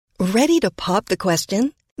Ready to pop the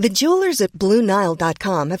question? The jewelers at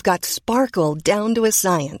BlueNile.com have got sparkle down to a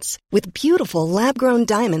science with beautiful lab-grown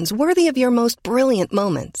diamonds worthy of your most brilliant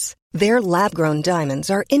moments. Their lab-grown diamonds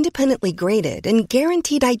are independently graded and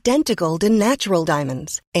guaranteed identical to natural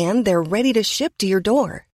diamonds, and they're ready to ship to your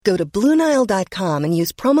door. Go to BlueNile.com and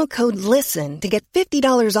use promo code LISTEN to get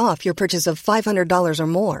 $50 off your purchase of $500 or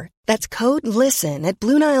more. That's code LISTEN at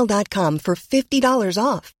BlueNile.com for $50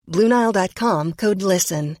 off. BlueNile.com, code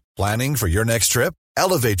LISTEN. Planning for your next trip?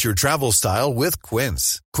 Elevate your travel style with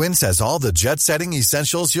Quince. Quince has all the jet-setting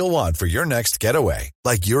essentials you'll want for your next getaway,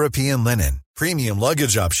 like European linen, premium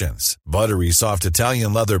luggage options, buttery soft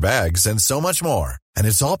Italian leather bags, and so much more. And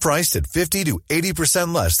it's all priced at 50 to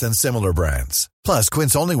 80% less than similar brands. Plus,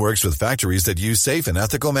 Quince only works with factories that use safe and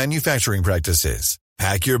ethical manufacturing practices.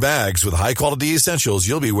 Pack your bags with high-quality essentials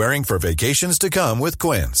you'll be wearing for vacations to come with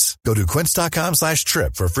Quince. Go to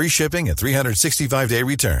quince.com/trip for free shipping and 365-day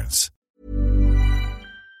returns.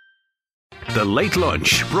 The Late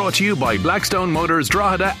Lunch, brought to you by Blackstone Motors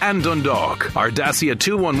Drogheda and Dundalk. Our Dacia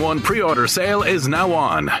 211 pre-order sale is now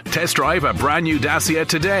on. Test drive a brand new Dacia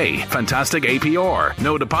today. Fantastic APR,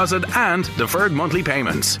 no deposit and deferred monthly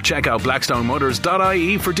payments. Check out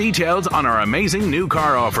blackstonemotors.ie for details on our amazing new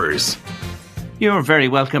car offers. You're very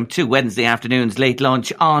welcome to Wednesday afternoon's Late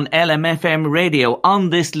Lunch on LMFM radio on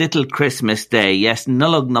this little Christmas day. Yes,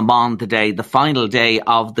 Nullag na Bán today, the final day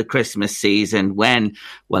of the Christmas season when,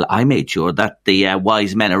 well, I made sure that the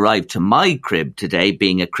wise men arrived to my crib today,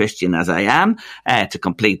 being a Christian as I am, to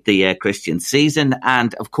complete the Christian season.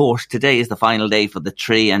 And of course, today is the final day for the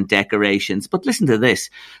tree and decorations. But listen to this.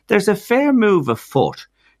 There's a fair move afoot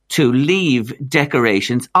to leave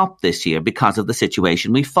decorations up this year because of the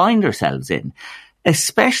situation we find ourselves in,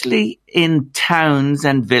 especially in towns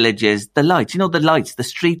and villages. The lights, the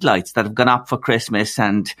street lights that have gone up for Christmas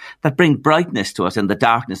and that bring brightness to us in the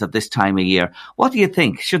darkness of this time of year. What do you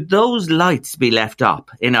think? Should those lights be left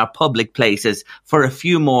up in our public places for a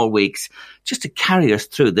few more weeks just to carry us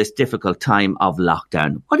through this difficult time of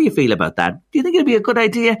lockdown? What do you feel about that? Do you think it'd be a good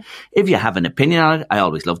idea? If you have an opinion on it, I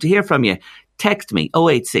always love to hear from you. Text me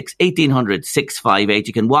 086 1800 658.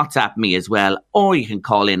 You can WhatsApp me as well, or you can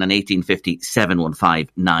call in on 1850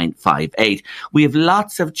 715 958. We have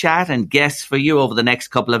lots of chat and guests for you over the next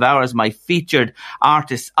couple of hours, my featured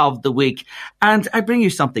artists of the week. And I bring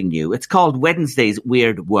you something new. It's called Wednesday's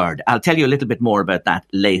Weird Word. I'll tell you a little bit more about that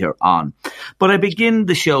later on. But I begin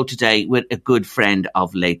the show today with a good friend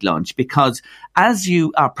of Late Lunch because, as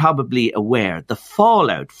you are probably aware, the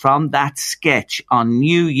fallout from that sketch on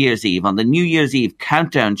New Year's Eve, on the New Year's Eve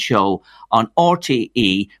countdown show on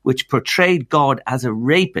RTE, which portrayed God as a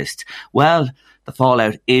rapist, well, the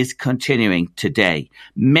fallout is continuing today.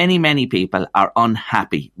 Many, many people are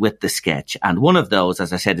unhappy with the sketch. And one of those,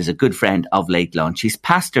 as I said, is a good friend of Late Lunch. He's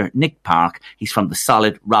Pastor Nick Park. He's from the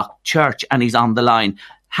Solid Rock Church and he's on the line.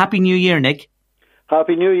 Happy New Year, Nick.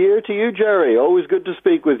 Happy New Year to you, Jerry. Always good to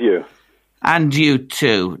speak with you. And you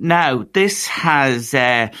too. Now, this has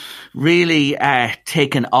really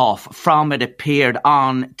taken off from it appeared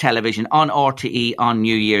on television, on RTE on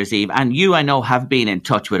New Year's Eve. And you, I know, have been in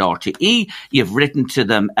touch with RTE. You've written to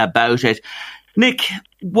them about it. Nick,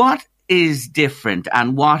 what is different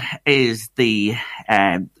and what is the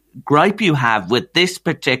gripe you have with this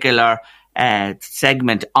particular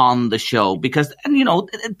segment on the show? Because,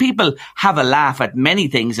 people have a laugh at many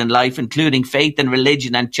things in life, including faith and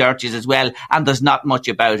religion and churches as well, and there's not much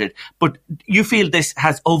about it. But you feel this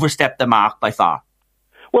has overstepped the mark by far?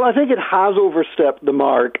 Well, I think it has overstepped the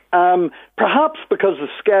mark, perhaps because the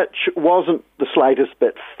sketch wasn't the slightest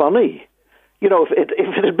bit funny. If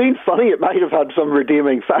it had been funny, it might have had some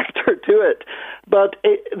redeeming factor to it. But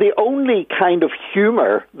the only kind of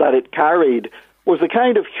humour that it carried was the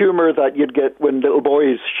kind of humour that you'd get when little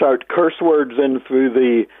boys shout curse words in through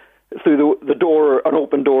the door, an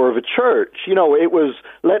open door of a church. It was,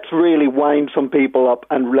 let's really wind some people up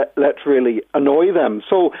and let's really annoy them.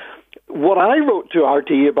 So what I wrote to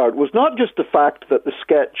RTE about was not just the fact that the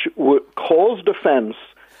sketch caused offence,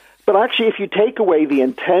 but actually if you take away the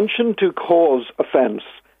intention to cause offence,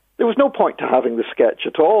 there was no point to having the sketch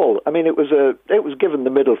at all. I mean, it was given the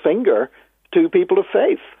middle finger to people of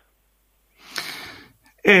faith.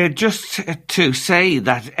 Just to say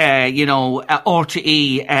that,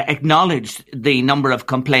 RTE acknowledged the number of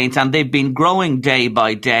complaints and they've been growing day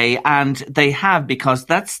by day, and they have, because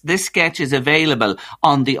this sketch is available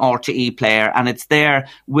on the RTE player and it's there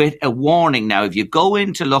with a warning. Now, if you go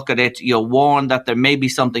in to look at it, you're warned that there may be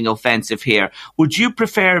something offensive here. Would you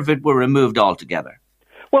prefer if it were removed altogether?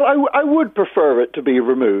 Well, I would prefer it to be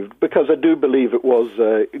removed because I do believe it was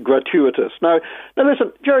gratuitous. Now,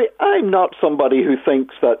 listen, Jerry, I'm not somebody who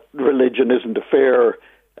thinks that religion isn't a fair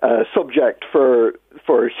subject for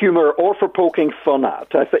humour or for poking fun at.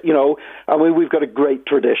 We've got a great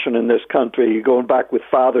tradition in this country, going back with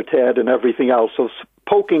Father Ted and everything else, of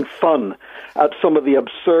poking fun at some of the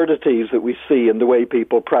absurdities that we see in the way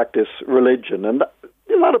people practice religion, and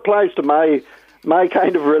that applies to my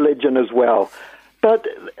kind of religion as well. But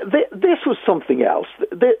this was something else.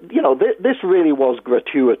 This really was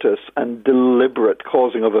gratuitous and deliberate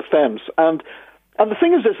causing of offence. And the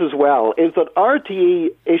thing is this as well, is that RTE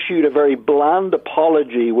issued a very bland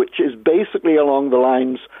apology, which is basically along the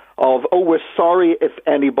lines of, we're sorry if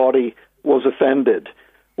anybody was offended,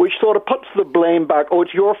 which sort of puts the blame back,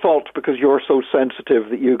 it's your fault because you're so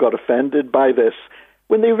sensitive that you got offended by this,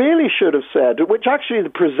 when they really should have said, which actually the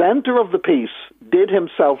presenter of the piece did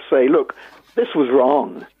himself say, look, this was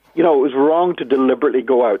wrong. It was wrong to deliberately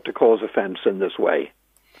go out to cause offence in this way.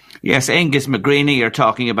 Yes, Angus McGreeny you're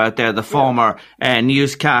talking about there, the former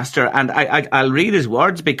newscaster. And I'll read his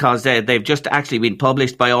words because they've just actually been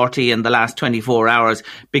published by RTE in the last 24 hours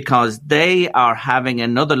because they are having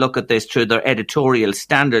another look at this through their editorial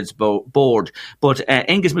standards board. But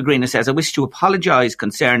Angus McGreeny says, I wish to apologise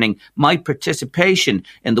concerning my participation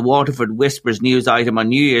in the Waterford Whispers news item on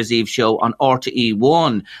New Year's Eve show on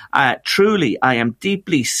RTE1. Truly, I am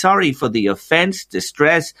deeply sorry for the offence,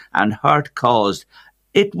 distress and hurt caused.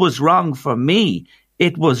 It was wrong for me.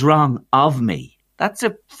 It was wrong of me. That's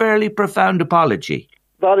a fairly profound apology.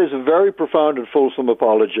 That is a very profound and fulsome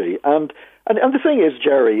apology. And the thing is,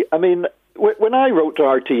 Jerry, I mean, when I wrote to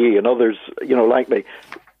RTE and others, like me,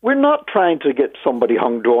 we're not trying to get somebody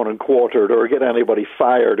hung, drawn and quartered or get anybody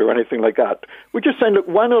fired or anything like that. We're just saying, look,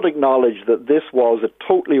 why not acknowledge that this was a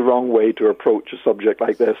totally wrong way to approach a subject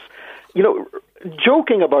like this?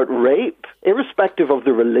 Joking about rape, irrespective of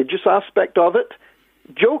the religious aspect of it,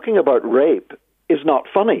 joking about rape is not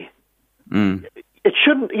funny. It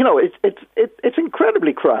shouldn't, it's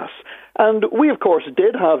incredibly crass. And we, of course,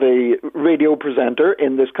 did have a radio presenter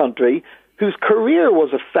in this country whose career was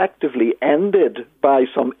effectively ended by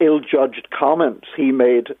some ill-judged comments he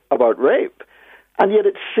made about rape. And yet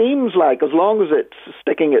it seems like as long as it's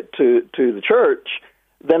sticking it to the church,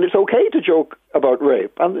 then it's okay to joke about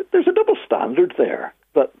rape. And there's a double standard there.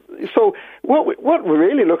 So what we're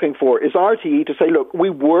really looking for is RTE to say, look, we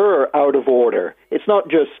were out of order. It's not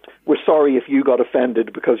just we're sorry if you got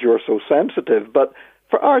offended because you're so sensitive, but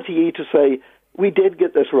for RTE to say we did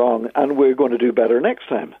get this wrong and we're going to do better next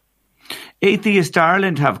time. Atheist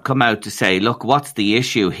Ireland have come out to say, look, what's the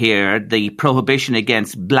issue here? The prohibition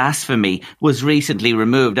against blasphemy was recently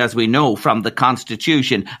removed, as we know, from the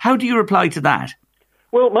Constitution. How do you reply to that?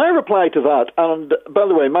 Well, my reply to that, and by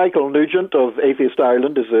the way, Michael Nugent of Atheist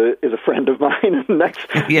Ireland is a friend of mine. Next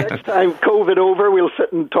time COVID over, we'll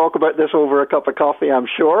sit and talk about this over a cup of coffee, I'm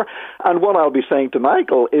sure. And what I'll be saying to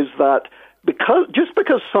Michael is that just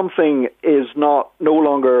because something is no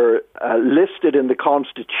longer listed in the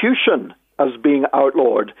Constitution as being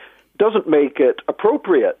outlawed, doesn't make it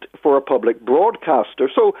appropriate for a public broadcaster.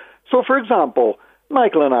 So for example,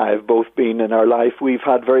 Michael and I have both been in our life, we've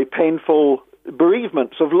had very painful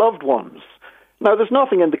bereavements of loved ones. Now, there's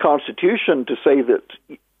nothing in the Constitution to say that,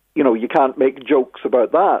 you can't make jokes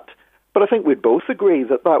about that. But I think we'd both agree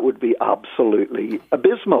that that would be absolutely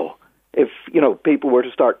abysmal if, people were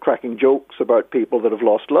to start cracking jokes about people that have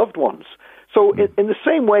lost loved ones. So in the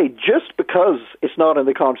same way, just because it's not in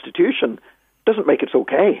the Constitution doesn't make it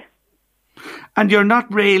okay. And you're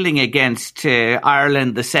not railing against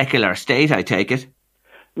Ireland, the secular state, I take it?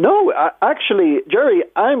 No, actually, Jerry,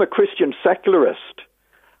 I'm a Christian secularist.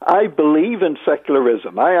 I believe in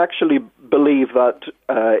secularism. I actually believe that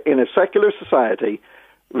in a secular society,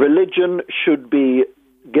 religion should be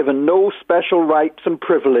given no special rights and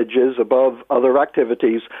privileges above other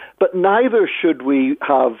activities, but neither should we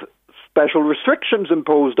have special restrictions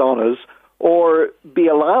imposed on us or be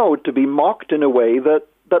allowed to be mocked in a way that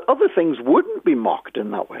other things wouldn't be mocked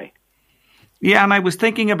in that way. Yeah, and I was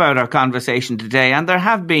thinking about our conversation today, and there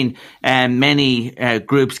have been many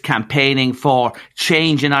groups campaigning for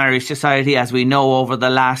change in Irish society, as we know, over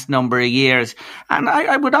the last number of years. And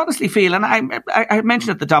I would honestly feel, and I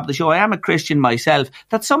mentioned at the top of the show, I am a Christian myself,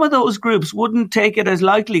 that some of those groups wouldn't take it as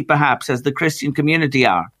lightly, perhaps, as the Christian community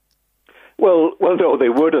are. Well, no, they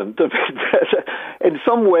wouldn't. In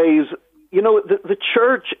some ways, the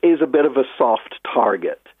church is a bit of a soft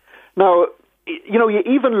target. Now, you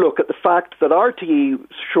even look at the fact that RTE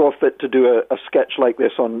saw fit to do a sketch like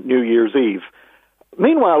this on New Year's Eve.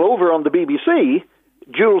 Meanwhile, over on the BBC,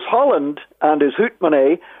 Jules Holland and his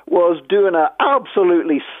Hootmane was doing an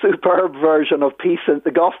absolutely superb version of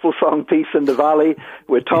the gospel song Peace in the Valley,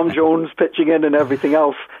 with Tom Jones pitching in and everything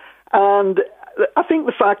else. And I think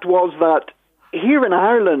the fact was that here in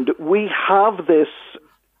Ireland, we have this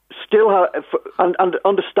and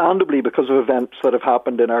understandably because of events that have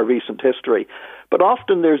happened in our recent history, but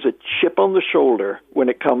often there's a chip on the shoulder when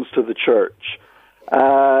it comes to the church.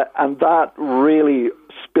 And that really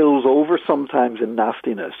spills over sometimes in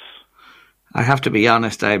nastiness. I have to be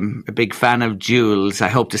honest, I'm a big fan of Jules. I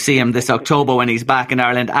hope to see him this October when he's back in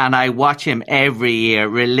Ireland, and I watch him every year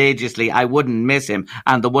religiously. I wouldn't miss him.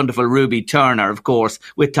 And the wonderful Ruby Turner, of course,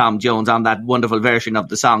 with Tom Jones on that wonderful version of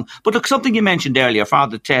the song. But look, something you mentioned earlier,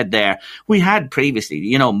 Father Ted there, we had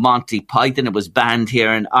previously, Monty Python, it was banned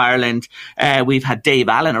here in Ireland. We've had Dave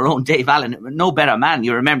Allen, our own Dave Allen, no better man,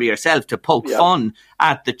 you remember yourself, to poke fun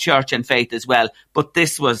at the church and faith as well. But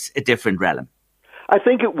this was a different realm. I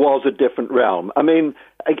think it was a different realm. I mean,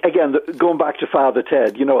 again, going back to Father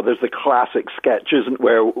Ted, there's the classic sketch, isn't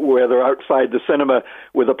where they're outside the cinema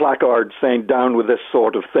with a placard saying, "Down with this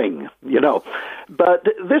sort of thing," But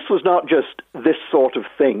this was not just this sort of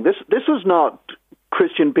thing. This was not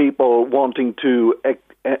Christian people wanting to,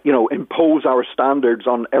 impose our standards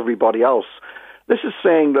on everybody else. This is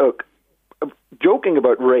saying, look, joking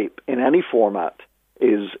about rape in any format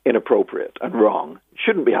is inappropriate and wrong. It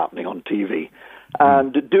shouldn't be happening on TV.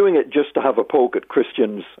 And doing it just to have a poke at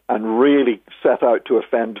Christians and really set out to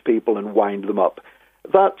offend people and wind them up,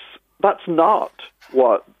 that's not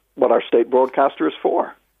what our state broadcaster is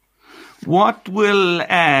for. What will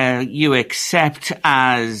you accept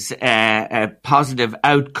as a positive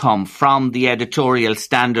outcome from the Editorial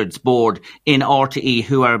Standards Board in RTE,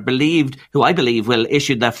 who I believe will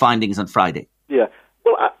issue their findings on Friday? Yeah.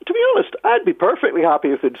 Well, to be honest, I'd be perfectly happy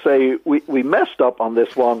if they'd say, we messed up on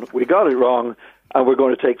this one, we got it wrong, and we're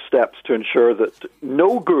going to take steps to ensure that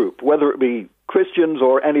no group, whether it be Christians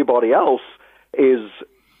or anybody else, is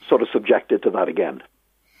sort of subjected to that again.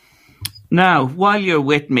 Now, while you're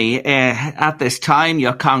with me, at this time,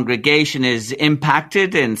 your congregation is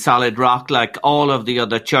impacted in Solid Rock like all of the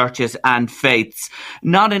other churches and faiths.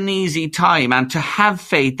 Not an easy time, and to have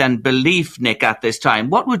faith and belief, Nick, at this time,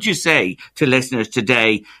 what would you say to listeners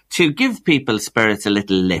today to give people's spirits a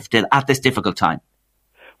little lift at this difficult time?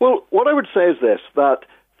 Well, what I would say is this, that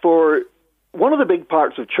for one of the big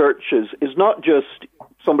parts of churches is not just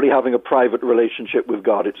somebody having a private relationship with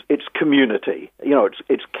God. It's community.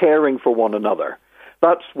 It's caring for one another.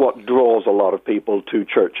 That's what draws a lot of people to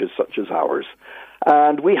churches such as ours.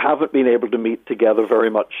 And we haven't been able to meet together very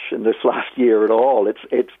much in this last year at all.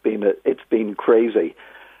 It's been crazy.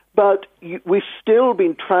 But we've still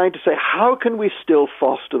been trying to say, how can we still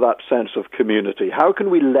foster that sense of community? How can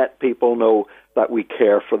we let people know that we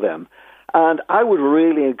care for them? And I would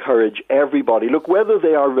really encourage everybody, look, whether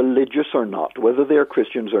they are religious or not, whether they are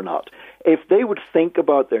Christians or not, if they would think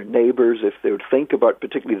about their neighbors, if they would think about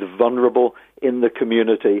particularly the vulnerable in the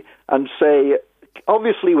community, and say,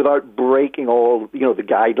 obviously without breaking all, the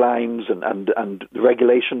guidelines and the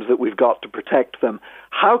regulations that we've got to protect them,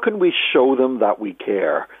 how can we show them that we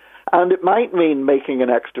care? And it might mean making an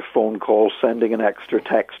extra phone call, sending an extra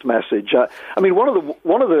text message. One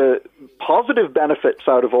of the positive benefits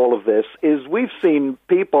out of all of this is we've seen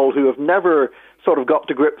people who have never sort of got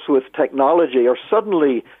to grips with technology are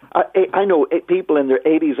suddenly, I know people in their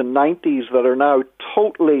 80s and 90s that are now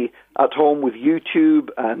totally at home with YouTube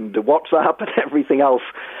and WhatsApp and everything else.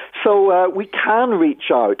 So we can reach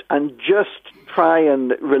out and just try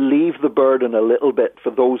and relieve the burden a little bit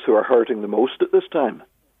for those who are hurting the most at this time.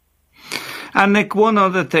 And Nick, one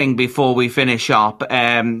other thing before we finish up.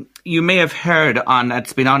 You may have heard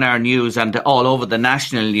it's been on our news and all over the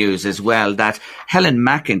national news as well, that Helen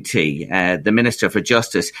McEntee, the Minister for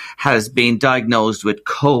Justice, has been diagnosed with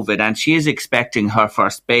COVID and she is expecting her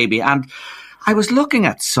first baby. And I was looking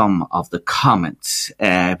at some of the comments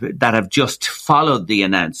that have just followed the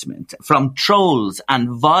announcement from trolls and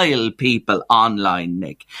vile people online,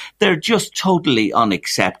 Nick. They're just totally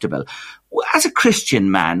unacceptable. As a Christian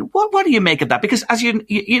man, what do you make of that? Because as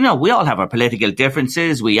you know, we all have our political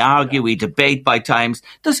differences. We argue, we debate by times.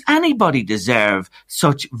 Does anybody deserve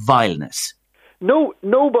such vileness? No,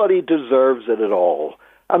 nobody deserves it at all.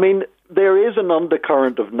 I mean, there is an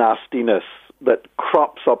undercurrent of nastiness that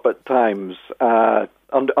crops up at times,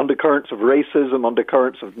 undercurrents of racism,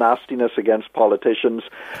 undercurrents of nastiness against politicians.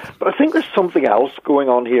 But I think there's something else going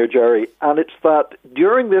on here, Jerry, and it's that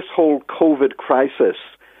during this whole COVID crisis,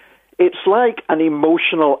 it's like an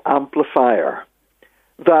emotional amplifier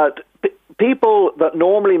that people that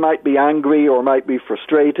normally might be angry or might be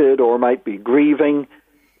frustrated or might be grieving,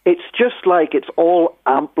 it's just like it's all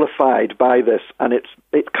amplified by this, and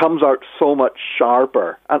it comes out so much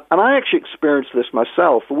sharper. And I actually experienced this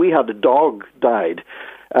myself. We had a dog died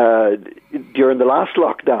during the last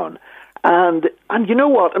lockdown, and you know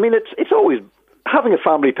what? I mean, it's always, having a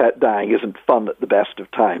family pet dying isn't fun at the best of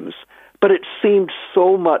times, but it seemed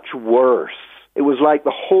so much worse. It was like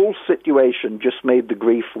the whole situation just made the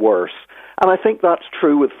grief worse. And I think that's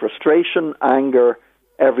true with frustration, anger,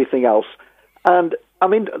 everything else. And I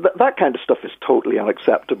mean, that kind of stuff is totally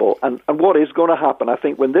unacceptable. And what is going to happen, I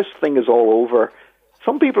think, when this thing is all over,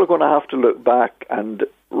 some people are going to have to look back and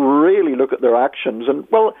really look at their actions. And,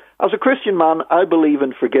 well, as a Christian man, I believe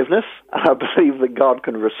in forgiveness, and I believe that God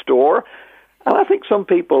can restore. And I think some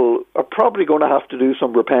people are probably going to have to do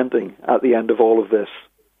some repenting at the end of all of this.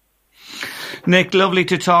 Nick, lovely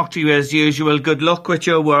to talk to you as usual. Good luck with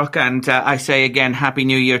your work, and I say again, Happy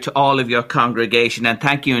New Year to all of your congregation, and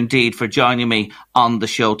thank you indeed for joining me on the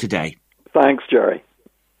show today. Thanks, Jerry.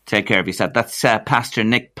 Take care of yourself. That's Pastor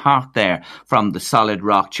Nick Park there from the Solid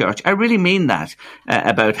Rock Church. I really mean that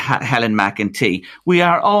about Helen McEntee. We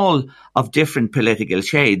are all of different political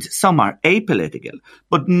shades. Some are apolitical,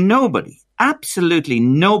 but nobody, absolutely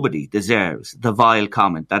nobody, deserves the vile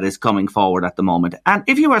comment that is coming forward at the moment. And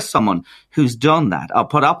if you are someone who's done that or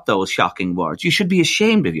put up those shocking words, you should be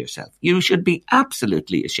ashamed of yourself. You should be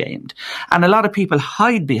absolutely ashamed. And a lot of people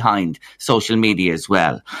hide behind social media as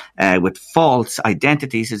well, with false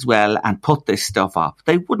identities as well, and put this stuff up.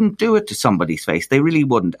 They wouldn't do it to somebody's face. They really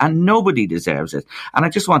wouldn't. And nobody deserves it. And I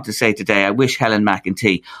just want to say today, I wish Helen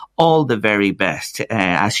McEntee all the very best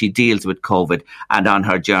as she deals with COVID and on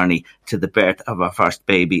her journey to the birth of her first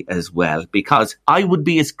baby as well, because I would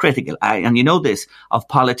be as critical, and you know this, of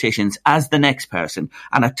politicians as the next person,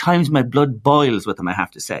 and at times my blood boils with them, I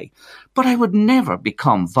have to say, but I would never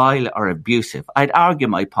become vile or abusive. I'd argue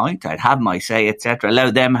my point, I'd have my say, etc.,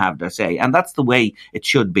 allow them have their say, and that's the way it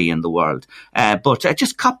should be in the world. But I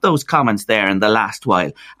just caught those comments there in the last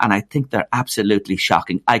while, and I think they're absolutely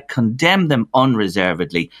shocking. I condemn them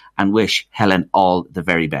unreservedly and wish Helen all the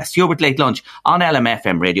very best. You're with Late Lunch on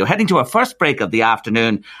LMFM Radio, heading to our first break of the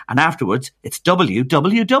afternoon, and afterwards it's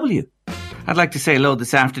WWW. I'd like to say hello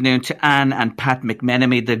this afternoon to Anne and Pat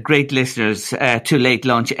McMenemy, the great listeners to Late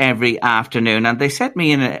Lunch every afternoon. And they sent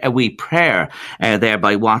me in a wee prayer there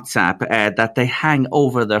by WhatsApp that they hang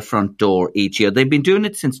over their front door each year. They've been doing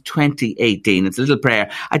it since 2018. It's a little prayer.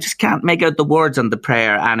 I just can't make out the words on the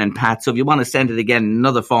prayer, Anne and Pat, so if you want to send it again in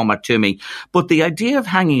another format to me. But the idea of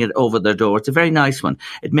hanging it over their door, it's a very nice one.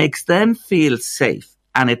 It makes them feel safe,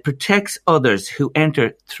 and it protects others who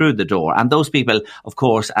enter through the door. And those people, of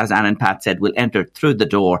course, as Anne and Pat said, will enter through the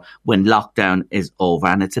door when lockdown is over.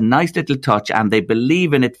 And it's a nice little touch, and they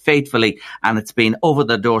believe in it faithfully. And it's been over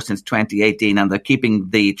the door since 2018, and they're keeping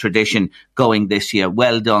the tradition going this year.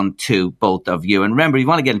 Well done to both of you. And remember, if you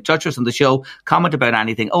want to get in touch with us on the show, comment about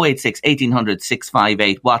anything, 086 1800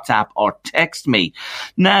 658, WhatsApp or text me.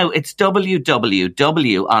 Now, it's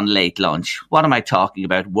WWW on Late Lunch. What am I talking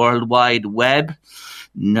about? World Wide Web?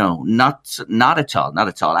 No, not at all, not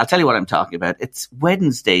at all. I'll tell you what I'm talking about. It's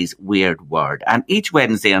Wednesday's weird word. And each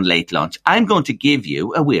Wednesday on Late Lunch, I'm going to give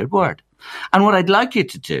you a weird word. And what I'd like you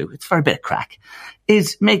to do, it's for a bit of crack,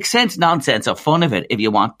 is make sense, nonsense, or fun of it if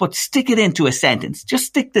you want, but stick it into a sentence. Just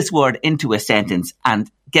stick this word into a sentence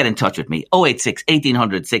and get in touch with me. 086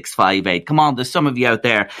 1800 658. Come on, there's some of you out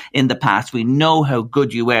there in the past. We know how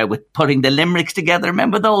good you were with putting the limericks together.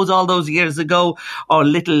 Remember those all those years ago? Or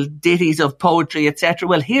little ditties of poetry, etc.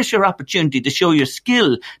 Well, here's your opportunity to show your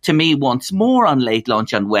skill to me once more on Late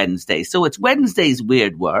Lunch on Wednesday. So it's Wednesday's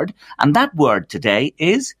weird word, and that word today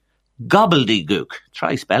is gobbledygook.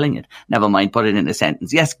 Try spelling it. Never mind, put it in a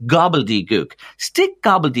sentence. Yes, gobbledygook. Stick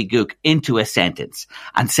gobbledygook into a sentence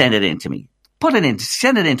and send it in to me.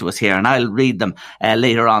 Send it in to us here, and I'll read them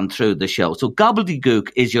later on through the show. So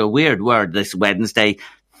gobbledygook is your weird word this Wednesday.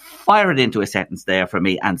 Fire it into a sentence there for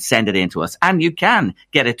me and send it in to us. And you can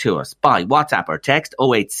get it to us by WhatsApp or text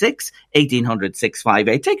 086 1800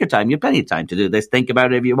 658. Take your time. You have plenty of time to do this. Think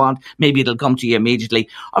about it if you want. Maybe it'll come to you immediately.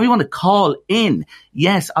 Or if you want to call in.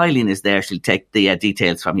 Yes, Eileen is there. She'll take the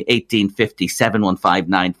details from you. 1850 715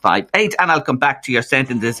 958. And I'll come back to your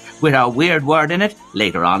sentences with our weird word in it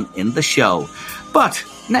later on in the show. But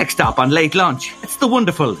next up on Late Lunch, it's the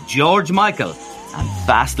wonderful George Michael and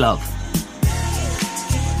Fast Love.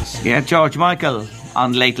 Yeah, George Michael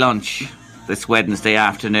on Late Lunch this Wednesday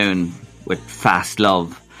afternoon with Fast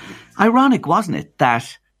Love. Ironic, wasn't it,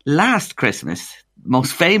 that last Christmas,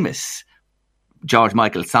 most famous George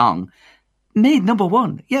Michael song, made number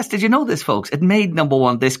one. Yes, did you know this, folks? It made number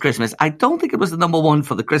one this Christmas. I don't think it was the number one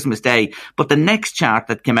for the Christmas day, but the next chart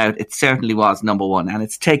that came out, it certainly was number one. And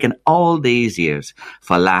it's taken all these years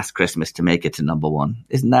for Last Christmas to make it to number one.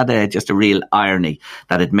 Isn't that just a real irony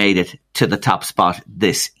that it made it to the top spot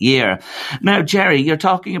this year? Now, Jerry, you're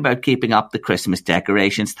talking about keeping up the Christmas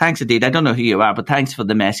decorations. Thanks indeed. I don't know who you are, but thanks for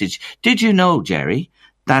the message. Did you know, Jerry,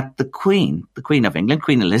 that the Queen of England,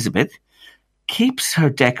 Queen Elizabeth, keeps her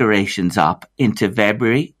decorations up into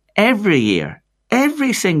February every year.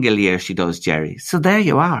 Every single year she does, Jerry. So there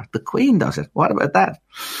you are. The Queen does it. What about that?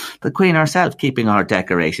 The Queen herself keeping her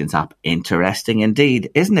decorations up. Interesting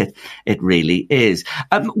indeed, isn't it? It really is.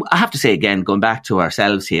 I have to say again, going back to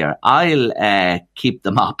ourselves here, I'll keep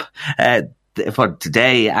them up for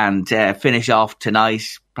today and finish off tonight,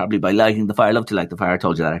 probably by lighting the fire. I love to light the fire. I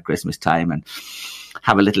told you that at Christmas time, and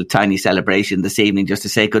have a little tiny celebration this evening just to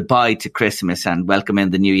say goodbye to Christmas and welcome in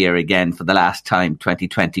the new year again for the last time,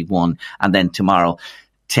 2021. And then tomorrow,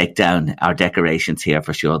 take down our decorations here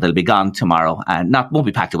for sure. They'll be gone tomorrow and won't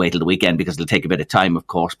be packed away till the weekend because it'll take a bit of time, of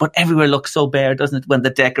course. But everywhere looks so bare, doesn't it, when the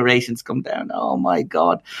decorations come down? Oh my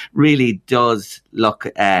God, really does look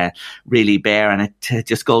really bare, and it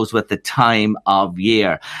just goes with the time of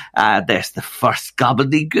year. There's the first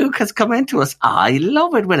gobbledygook has come into us. I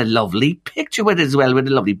love it, with a lovely picture with it as well, with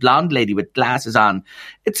a lovely blonde lady with glasses on.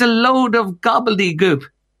 It's a load of gobbledygook.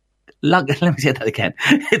 Let me say that again.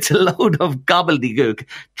 It's a load of gobbledygook.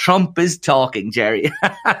 Trump is talking, Jerry.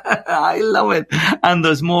 I love it. And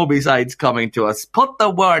there's more besides coming to us. Put a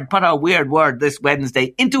weird word this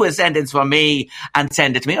Wednesday into a sentence for me and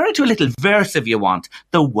send it to me, or into a little verse if you want.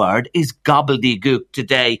 The word is gobbledygook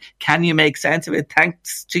today. Can you make sense of it?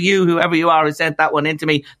 Thanks to you, whoever you are who sent that one into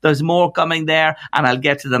me. There's more coming there, and I'll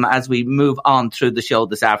get to them as we move on through the show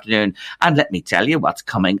this afternoon. And let me tell you what's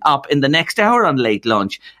coming up in the next hour on Late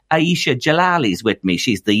Lunch. Aisha Jalali's with me.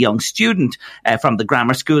 She's the young student from the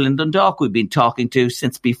grammar school in Dundalk we've been talking to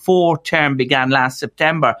since before term began last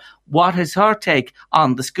September. What is her take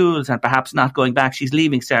on the schools and perhaps not going back? She's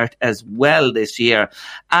leaving cert as well this year.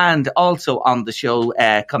 And also on the show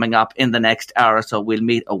coming up in the next hour or so, we'll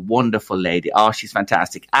meet a wonderful lady. Oh, she's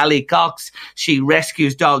fantastic. Ali Cox. She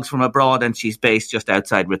rescues dogs from abroad and she's based just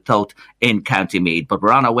outside Ratoath in County Meath. But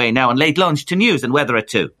we're on our way now on Late Lunch to news and weather at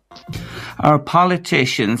 2. Our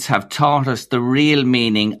politicians have taught us the real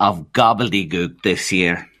meaning of gobbledygook this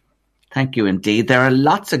year. Thank you indeed. There are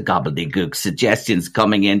lots of gobbledygook suggestions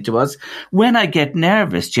coming into us. When I get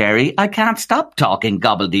nervous, Jerry, I can't stop talking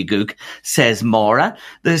gobbledygook, says Maura.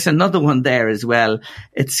 There's another one there as well.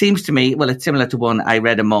 It seems to me, well, it's similar to one I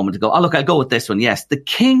read a moment ago. Oh, look, I'll go with this one. Yes, the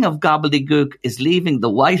king of gobbledygook is leaving the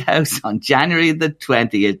White House on January the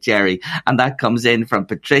 20th, Jerry. And that comes in from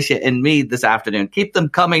Patricia in Meath this afternoon. Keep them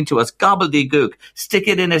coming to us. Gobbledygook. Stick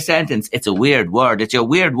it in a sentence. It's a weird word. It's your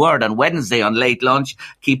weird word on Wednesday on Late Lunch.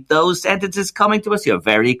 Keep those sentences coming to us. You're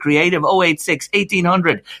very creative. 086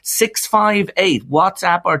 1800 658.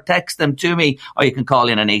 WhatsApp or text them to me, or you can call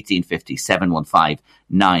in on 1850 715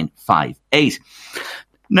 958.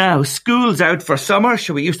 Now, school's out for summer.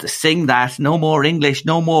 Sure, we used to sing that. No more English,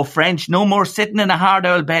 no more French, no more sitting in a hard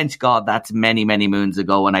old bench. God, that's many, many moons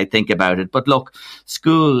ago when I think about it. But look,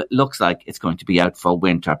 school looks like it's going to be out for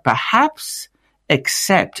winter. Perhaps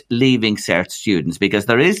except Leaving Cert students, because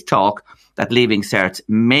there is talk that Leaving Certs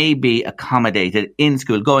may be accommodated in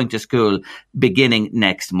school, going to school beginning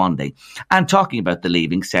next Monday. And talking about the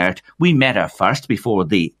Leaving Cert, we met her first before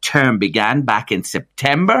the term began back in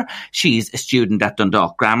September. She's a student at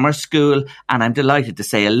Dundalk Grammar School, and I'm delighted to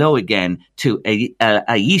say hello again to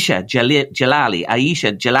Aisha Jalali.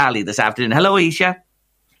 Aisha Jalali this afternoon. Hello, Aisha.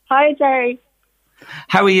 Hi, Jerry.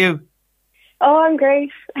 How are you? Oh, I'm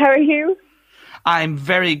great. How are you? I'm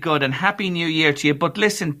very good, and Happy New Year to you. But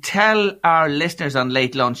listen, tell our listeners on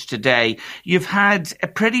Late Lunch today, you've had a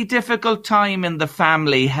pretty difficult time in the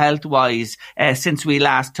family health-wise since we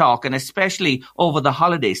last talked, and especially over the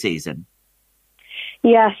holiday season.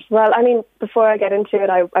 Yes, well, I mean, before I get into it,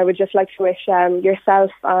 I would just like to wish yourself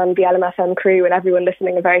and the LMFM crew and everyone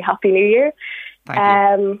listening a very Happy New Year. Thank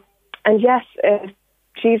you. And yes,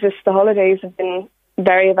 Jesus, the holidays have been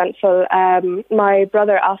very eventful. My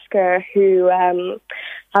brother Oscar, who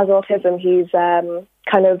has autism, he's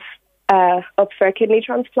kind of up for a kidney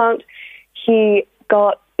transplant. He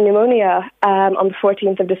got pneumonia on the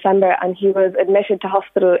 14th of December, and he was admitted to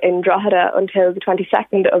hospital in Drogheda until the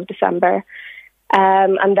 22nd of December.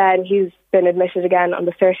 And then he's been admitted again on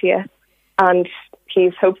the 30th, and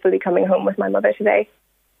he's hopefully coming home with my mother today.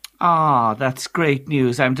 Ah, that's great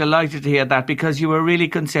news. I'm delighted to hear that, because you were really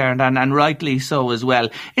concerned, and rightly so as well.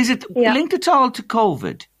 Is it linked at all to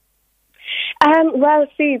COVID? Well,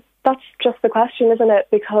 see, that's just the question, isn't it?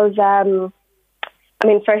 Because,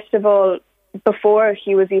 first of all, before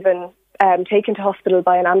he was even taken to hospital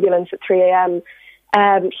by an ambulance at 3 a.m.,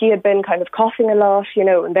 he had been kind of coughing a lot,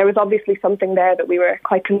 and there was obviously something there that we were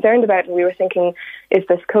quite concerned about, and we were thinking, is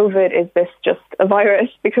this COVID? Is this just a virus?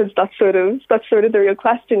 Because that's sort of the real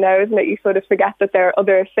question now, isn't it? You sort of forget that there are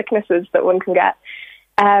other sicknesses that one can get.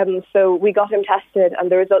 So we got him tested, and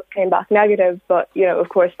the results came back negative, but, of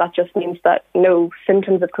course, that just means that no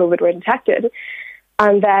symptoms of COVID were detected.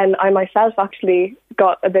 And then I myself actually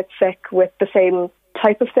got a bit sick with the same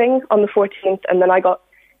type of thing on the 14th, and then I got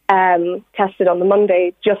tested on the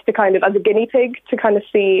Monday just to kind of, as a guinea pig, to kind of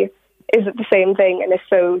see, is it the same thing? And if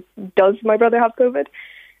so, does my brother have COVID?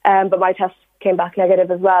 But my test came back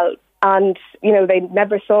negative as well. And, they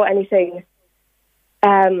never saw anything.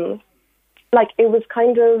 It was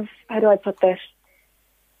kind of, how do I put this?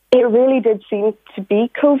 It really did seem to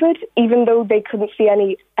be COVID, even though they couldn't see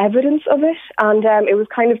any evidence of it. And it was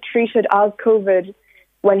kind of treated as COVID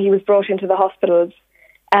when he was brought into the hospitals.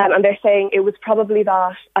 And they're saying it was probably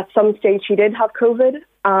that at some stage he did have COVID,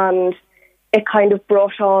 and it kind of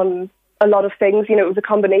brought on a lot of things. It was a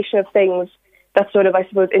combination of things that sort of, I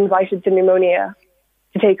suppose, invited the pneumonia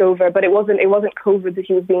to take over. But it wasn't COVID that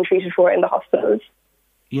he was being treated for in the hospitals.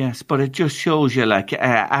 Yes, but it just shows you,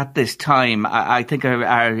 at this time, I think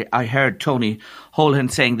I heard Tony Holohan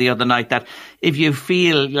saying the other night that if you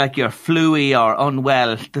feel like you're fluey or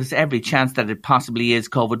unwell, there's every chance that it possibly is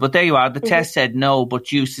COVID. But there you are. The test said no,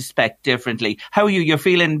 but you suspect differently. How are you? You're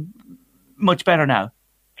feeling much better now?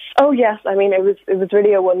 Oh, yes. It was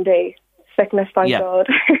really a one-day sickness, thank God.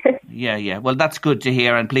 Yeah. Well, that's good to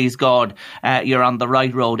hear. And please God, you're on the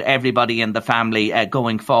right road, everybody in the family,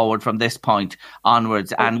 going forward from this point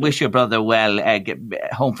onwards. And wish your brother well, get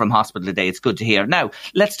home from hospital today. It's good to hear. Now,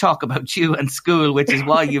 let's talk about you and school, which is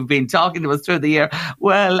why you've been talking to us through the year.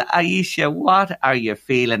 Well, Aisha, what are you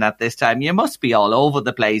feeling at this time? You must be all over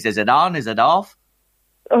the place. Is it on? Is it off?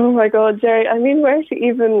 Oh my God, Jerry. Where to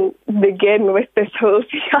even begin with this whole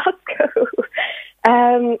fiasco?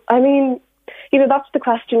 That's the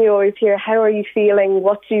question you always hear. How are you feeling?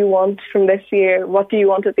 What do you want from this year? What do you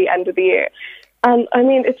want at the end of the year? And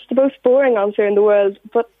it's the most boring answer in the world,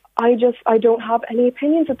 but I don't have any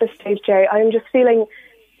opinions at this stage, Jerry. I'm just feeling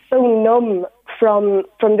so numb from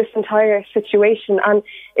this entire situation. And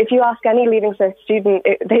if you ask any Leaving Cert student,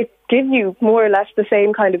 they give you more or less the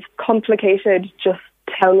same kind of complicated, just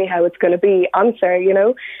tell me how it's going to be answer,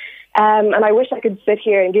 And I wish I could sit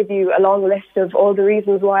here and give you a long list of all the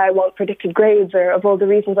reasons why I want predicted grades or of all the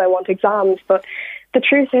reasons I want exams. But the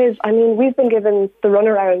truth is, we've been given the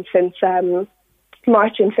runaround since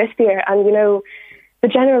March in fifth year. And, the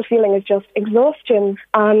general feeling is just exhaustion.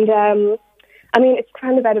 And, it's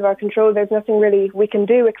kind of out of our control. There's nothing really we can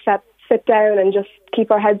do except sit down and just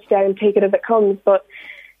keep our heads down and take it as it comes. But,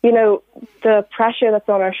 the pressure that's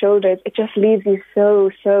on our shoulders, it just leaves you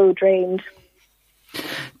so drained.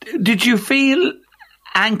 Did you feel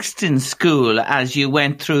angst in school as you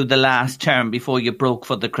went through the last term before you broke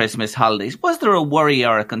for the Christmas holidays? Was there a worry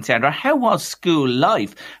or a concern, or how was school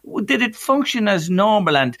life? Did it function as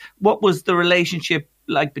normal, and what was the relationship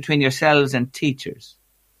like between yourselves and teachers?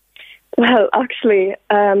 Well, actually,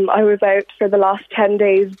 I was out for the last 10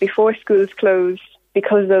 days before schools closed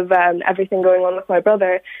because of everything going on with my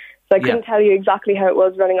brother. So I couldn't tell you exactly how it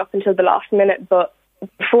was running up until the last minute, but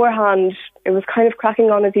beforehand, it was kind of cracking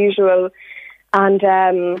on as usual. And,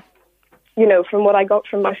 from what I got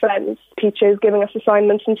from my friends, teachers giving us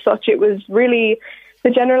assignments and such, it was really, the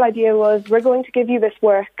general idea was, we're going to give you this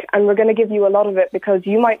work and we're going to give you a lot of it because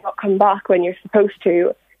you might not come back when you're supposed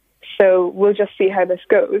to. So we'll just see how this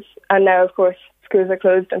goes. And now, of course, schools are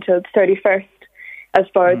closed until the 31st, as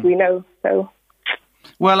far as we know. So.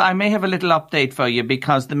 Well, I may have a little update for you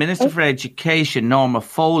because the Minister for Education, Norma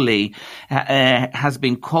Foley, has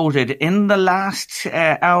been quoted in the last 2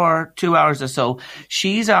 hours or so.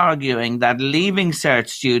 She's arguing that Leaving Cert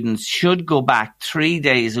students should go back 3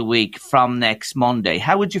 days a week from next Monday.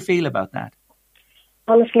 How would you feel about that?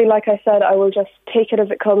 Honestly, like I said, I will just take it as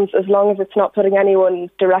it comes as long as it's not putting anyone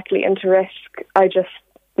directly into risk. I just,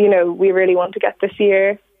 we really want to get this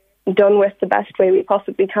year done with the best way we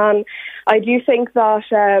possibly can. I do think that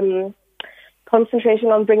concentration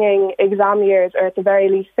on bringing exam years, or at the very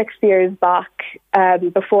least 6 years back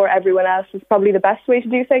before everyone else, is probably the best way to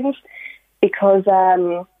do things, because I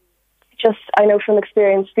know from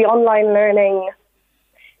experience the online learning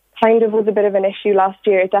kind of was a bit of an issue last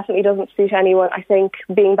year. It definitely doesn't suit anyone. I think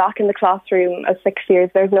being back in the classroom at 6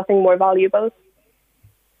 years, there's nothing more valuable.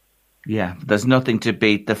 Yeah, there's nothing to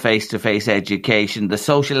beat the face-to-face education, the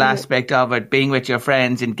social aspect of it, being with your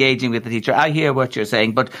friends, engaging with the teacher. I hear what you're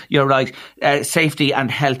saying, but you're right. Safety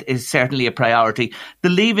and health is certainly a priority. The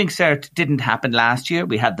Leaving Cert didn't happen last year.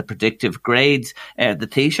 We had the predictive grades. The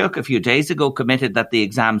Taoiseach a few days ago committed that the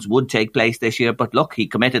exams would take place this year. But look, he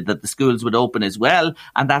committed that the schools would open as well.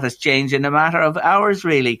 And that has changed in a matter of hours,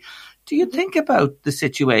 really. Do you think about the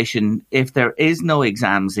situation if there is no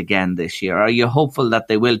exams again this year? Are you hopeful that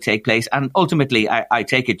they will take place? And ultimately, I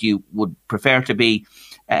take it you would prefer to be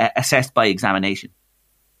assessed by examination.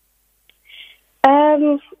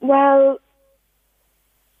 Well,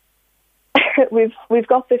 we've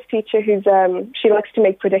got this teacher who's she likes to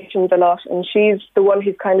make predictions a lot, and she's the one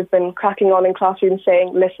who's kind of been cracking on in classrooms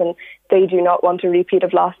saying, listen, they do not want a repeat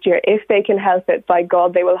of last year. If they can help it, by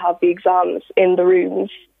God, they will have the exams in the rooms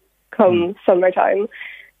come summertime.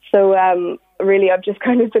 So really, I've just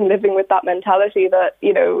kind of been living with that mentality that,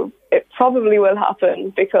 you know, it probably will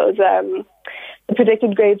happen because the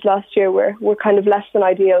predicted grades last year were kind of less than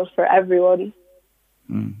ideal for everyone.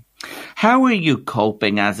 How are you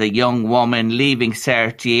coping as a young woman Leaving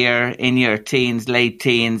Cert year in your teens, late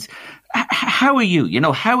teens? How are you? You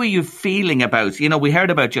know, how are you feeling about, you know, we heard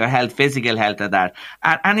about your health, physical health of that,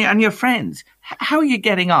 and your friends. How are you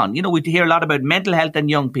getting on? You know, we hear a lot about mental health and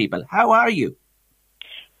young people. How are you?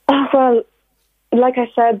 Well, like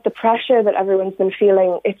I said, the pressure that everyone's been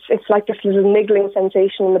feeling, it's like this little niggling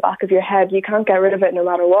sensation in the back of your head. You can't get rid of it no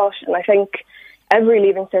matter what. And I think every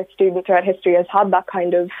Leaving Cert student throughout history has had that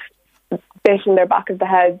kind of bit in their back of the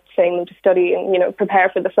head saying them to study and, you know, prepare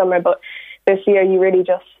for the summer. But this year you really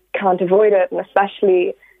just can't avoid it, and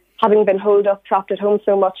especially having been holed up, trapped at home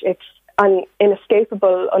so much, it's an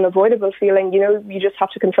inescapable, unavoidable feeling. You know, you just have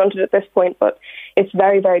to confront it at this point, but it's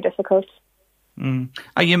very, very difficult.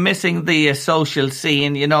 Are you missing the social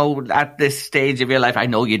scene, you know, at this stage of your life? I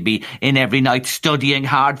know you'd be in every night studying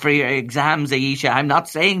hard for your exams, Aisha. I'm not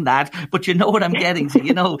saying that, but you know what I'm getting to,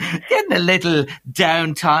 you know, getting a little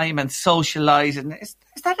downtime and socialising. Is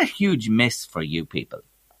that a huge miss for you people?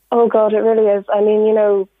 Oh, God, it really is. I mean, you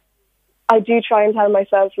know, I do try and tell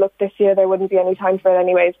myself, look, this year there wouldn't be any time for it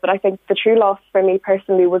anyways, but I think the true loss for me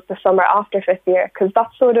personally was the summer after fifth year, because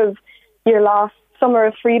that's sort of your last summer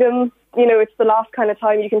of freedom. You know, it's the last kind of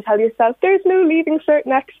time you can tell yourself there's no Leaving Cert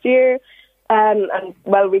next year. And,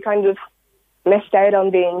 well, we kind of missed out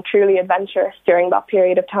on being truly adventurous during that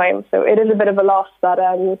period of time. So it is a bit of a loss that,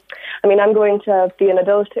 I mean, I'm going to be an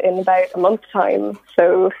adult in about a month's time.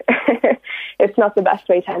 So it's not the best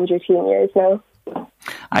way to end your teen years now.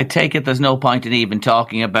 I take it there's no point in even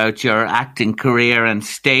talking about your acting career and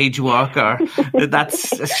stage work, or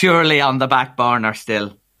that's surely on the back burner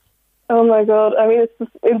still. Oh my God, I mean,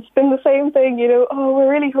 it's been the same thing, you know, oh,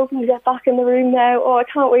 we're really hoping to get back in the room now, oh, I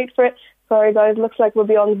can't wait for it. Sorry guys, looks like we'll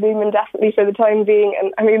be on Zoom indefinitely for the time being,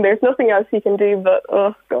 and I mean, there's nothing else you can do, but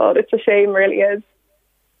oh God, it's a shame, really is.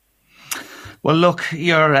 Well, look,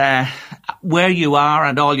 you're where you are,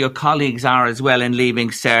 and all your colleagues are as well in Leaving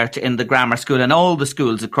Cert in the grammar school and all the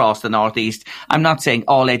schools across the Northeast. I'm not saying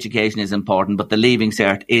all education is important, but the Leaving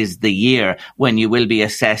Cert is the year when you will be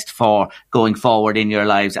assessed for going forward in your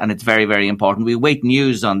lives, and it's very, very important. We wait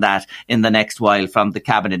news on that in the next while from the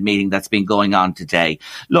cabinet meeting that's been going on today.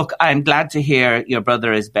 Look, I'm glad to hear your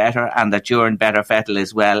brother is better and that you're in better fettle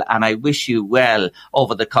as well, and I wish you well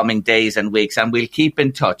over the coming days and weeks, and we'll keep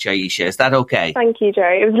in touch, Aisha. Is that okay? Thank you,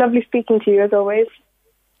 Jerry. It was lovely speaking to you as always.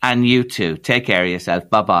 And you too. Take care of yourself.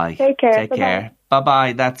 Bye-bye. Take care. Take care.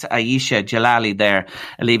 Bye-bye. That's Aisha Jalali there,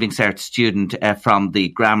 a Leaving Cert student from the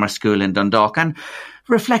grammar school in Dundalk. And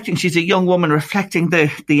reflecting, she's a young woman reflecting the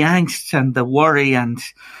angst and the worry and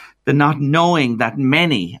the not knowing that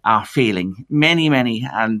many are feeling, many,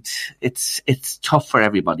 and it's tough for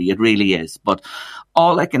everybody. It really is. But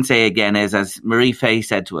all I can say again is, as Marie Fay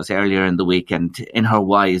said to us earlier in the weekend, in her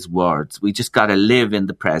wise words, we just got to live in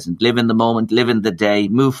the present, live in the moment, live in the day,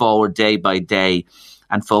 move forward day by day,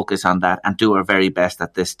 and focus on that and do our very best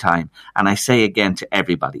at this time. And I say again to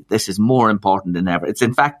everybody, this is more important than ever. It's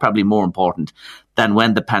in fact probably more important than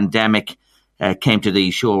when the pandemic came to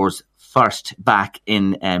these shores first back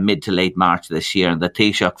in mid to late March this year, and the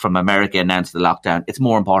Taoiseach from America announced the lockdown. It's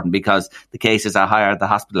more important because the cases are higher, the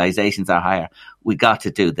hospitalizations are higher. We got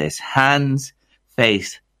to do this. Hands,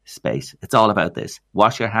 face, space. It's all about this.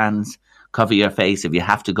 Wash your hands, cover your face if you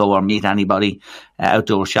have to go or meet anybody,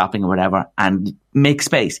 outdoor shopping or whatever, and make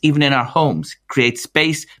space, even in our homes. Create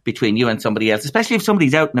space between you and somebody else, especially if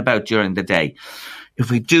somebody's out and about during the day.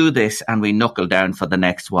 if we do this and we knuckle down for the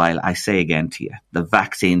next while, I say again to you, the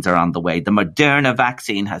vaccines are on the way. The Moderna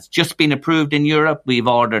vaccine has just been approved in Europe. We've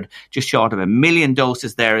ordered just short of 1 million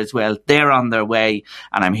doses there as well. They're on their way.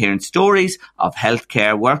 And I'm hearing stories of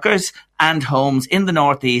healthcare workers and homes in the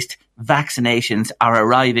Northeast. Vaccinations are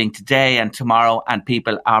arriving today and tomorrow, and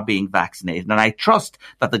people are being vaccinated. And I trust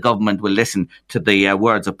that the government will listen to the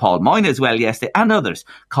words of Paul Moyne as well yesterday, and others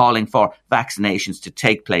calling for vaccinations to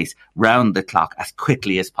take place round the clock as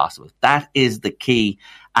quickly as possible. That is the key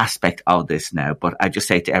aspect of this now. But I just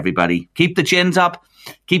say to everybody, keep the chins up,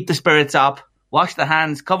 keep the spirits up, wash the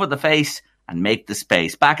hands, cover the face, and make the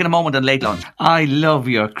space. Back in a moment on Late Lunch. I love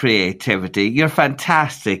your creativity. You're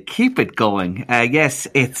fantastic. Keep it going. Yes,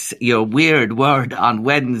 it's your weird word on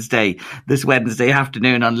Wednesday, this Wednesday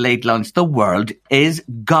afternoon on Late Lunch. The word is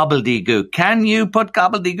gobbledygook. Can you put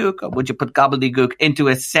gobbledygook, or would you put gobbledygook into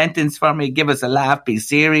a sentence for me? Give us a laugh, be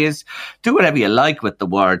serious. Do whatever you like with the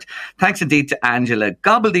word. Thanks indeed to Angela.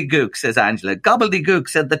 Gobbledygook, says Angela. Gobbledygook,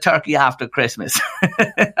 said the turkey after Christmas.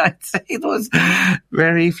 I'd say there was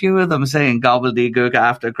very few of them saying gobbledygook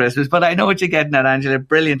after Christmas, but I know what you're getting at, Angela.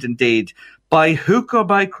 Brilliant indeed. By hook or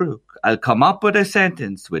by crook, I'll come up with a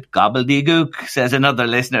sentence with gobbledygook, says another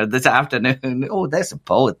listener this afternoon. Oh, there's a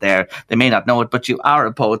poet there. They may not know it, but you are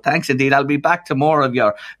a poet. Thanks indeed. I'll be back to more of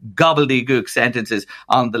your gobbledygook sentences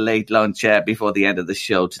on the Late Lunch before the end of the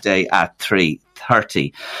show today at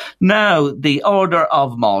 3:30. Now, the Order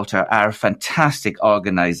of Malta are a fantastic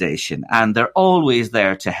organisation, and they're always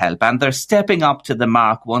there to help, and they're stepping up to the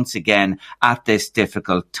mark once again at this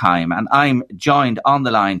difficult time. And I'm joined on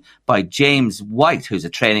the line by James White, who's a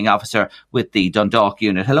training officer with the Dundalk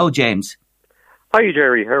unit. Hello, James. Hi,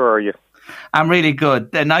 Jerry. How are you? I'm really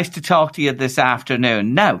good. Nice to talk to you this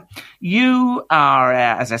afternoon. Now, you are,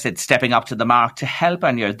 as I said, stepping up to the mark to help,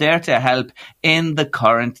 and you're there to help in the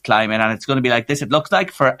current climate. And it's going to be like this, it looks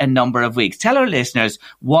like, for a number of weeks. Tell our listeners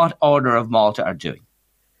what Order of Malta are doing.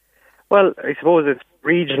 Well, I suppose it's a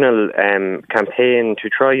regional campaign to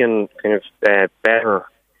try and kind of better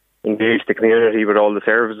engage the community with all the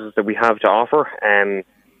services that we have to offer.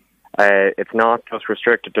 It's not just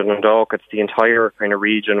restricted to Dundalk, it's the entire kind of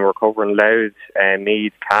region. We're covering Louth,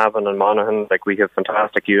 Meath, Cavan and Monaghan. Like, we have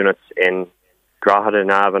fantastic units in Drogheda,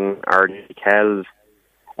 Navan, Ardee, Kells,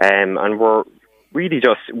 and we're really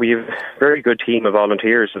we have a very good team of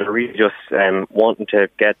volunteers that are really just wanting to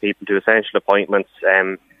get people to essential appointments,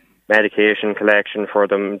 medication collection for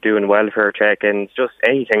them, doing welfare check-ins, just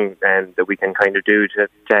anything that we can kind of do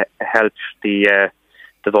to help the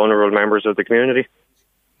vulnerable members of the community.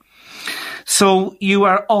 So you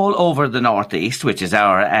are all over the Northeast, which is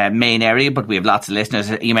our main area, but we have lots of listeners.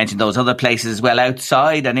 You mentioned those other places as well,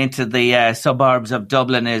 outside and into the suburbs of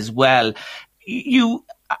Dublin as well. You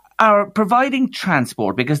are providing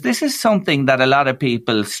transport, because this is something that a lot of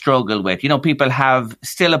people struggle with. You know, people have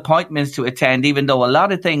still appointments to attend, even though a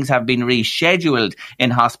lot of things have been rescheduled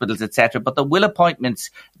in hospitals, etc. But there will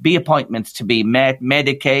be appointments to be met,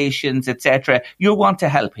 medications, etc. You want to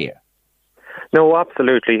help here. No,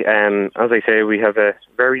 absolutely. As I say, we have a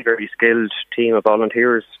very, very skilled team of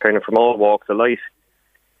volunteers kind of from all walks of life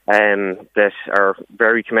that are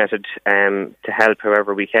very committed to help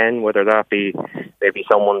however we can, whether that be maybe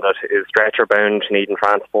someone that is stretcher bound needing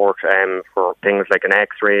transport for things like an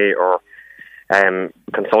x-ray or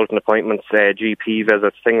consultant appointments, GP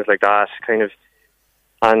visits, things like that kind of.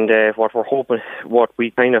 And what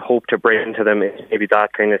we kind of hope to bring to them is maybe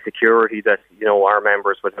that kind of security that, you know, our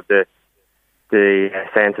members would have the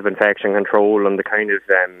sense of infection control and the kind of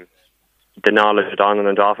the knowledge on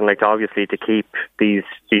and off, and like obviously to keep these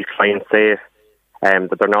clients safe,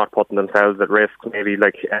 but they're not putting themselves at risk. Maybe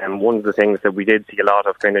like one of the things that we did see a lot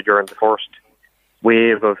of kind of during the first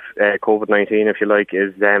wave of COVID-19, if you like,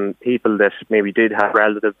 is people that maybe did have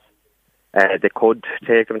relatives that could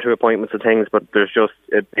take them to appointments and things, but there's just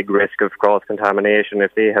a big risk of cross-contamination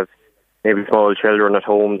if they have maybe small children at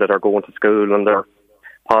home that are going to school and they're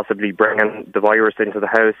possibly bringing the virus into the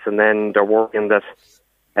house, and then they're worrying that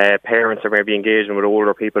parents are maybe engaging with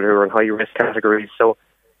older people who are in high risk categories. So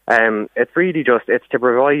it's really it's to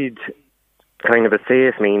provide kind of a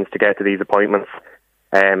safe means to get to these appointments,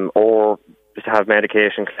 or just to have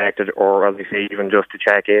medication collected, or as I say, even just to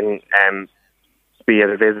check in, be it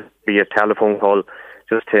a visit, be it a telephone call,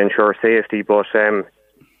 just to ensure safety, but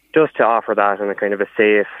just to offer that in a kind of a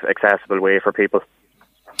safe, accessible way for people.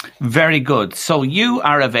 Very good. So you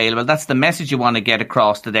are available. That's the message you want to get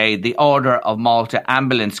across today. The Order of Malta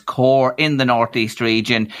Ambulance Corps in the Northeast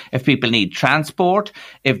region. If people need transport,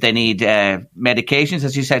 if they need medications,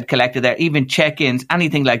 as you said, collected there, even check-ins,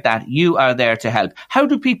 anything like that, you are there to help. How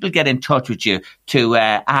do people get in touch with you to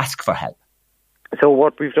ask for help? So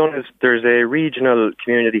what we've done is there's a regional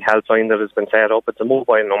community helpline that has been set up. It's a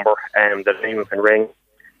mobile number that anyone can ring.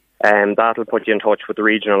 That'll put you in touch with the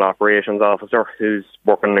regional operations officer, who's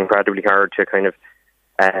working incredibly hard to kind of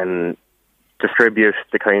distribute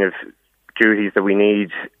the kind of duties that we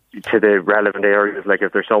need to the relevant areas. Like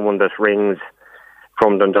if there's someone that rings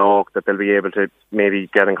from Dundalk, that they'll be able to maybe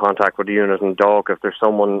get in contact with the unit in Dundalk. If there's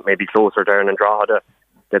someone maybe closer down in Drogheda,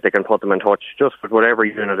 that they can put them in touch just with whatever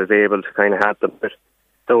unit is able to kind of help them.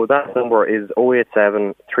 So that number is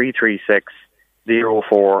 087 336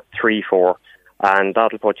 0434, and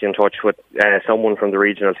that'll put you in touch with someone from the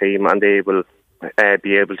regional team, and they will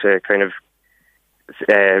be able to kind of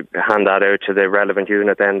hand that out to the relevant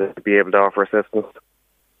unit then to be able to offer assistance.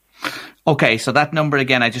 Okay, so that number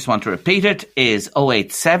again, I just want to repeat it, is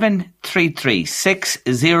 087 336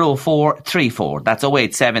 0434. That's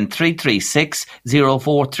 087 336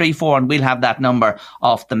 0434, and we'll have that number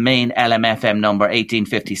off the main LMFM number,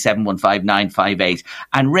 1850 715 958,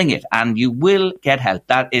 and ring it and you will get help.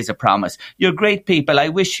 That is a promise. You're great people. I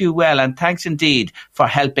wish you well, and thanks indeed for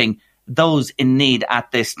helping those in need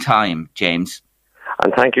at this time, James.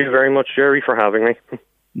 And thank you very much, Jerry, for having me.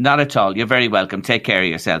 Not at all. You're very welcome. Take care of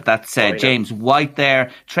yourself. That's James White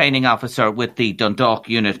there, training officer with the Dundalk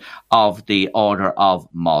unit of the Order of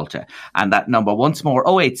Malta. And that number once more,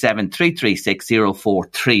 087 336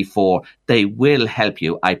 0434. They will help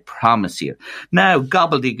you, I promise you. Now,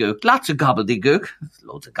 gobbledygook. Lots of gobbledygook.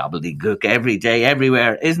 Loads of gobbledygook every day,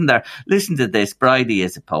 everywhere, isn't there? Listen to this. Bridie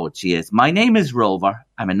is a poet. She is. My name is Rover.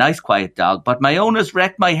 I'm a nice quiet dog, but my owners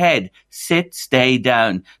wrecked my head. Sit, stay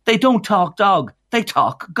down. They don't talk dog. They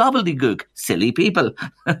talk gobbledygook. Silly people.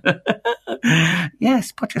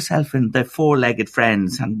 Yes, put yourself in the four-legged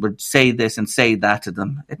friends and would say this and say that to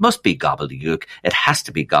them. It must be gobbledygook. It has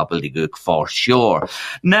to be gobbledygook for sure.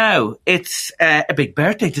 Now, it's a big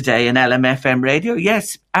birthday today in LMFM Radio.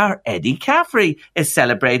 Yes, our Eddie Caffrey is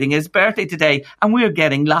celebrating his birthday today, and we're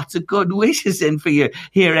getting lots of good wishes in for you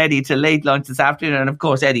here, Eddie, to late lunch this afternoon. And of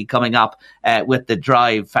course, Eddie coming up with the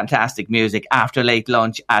Drive, fantastic music after late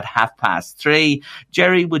lunch at 3:30.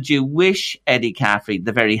 Jerry, would you wish Eddie Caffrey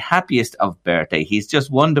the very happiest of birthday? He's just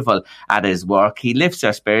wonderful at his work. He lifts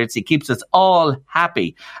our spirits. He keeps us all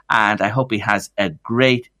happy. And I hope he has a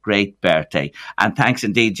great birthday. And thanks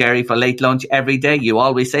indeed, Jerry, for late lunch every day. You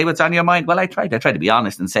always say what's on your mind. Well, I try to be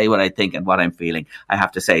honest and say what I think and what I'm feeling. I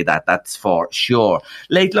have to say that. That's for sure.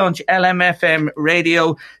 Late lunch, LMFM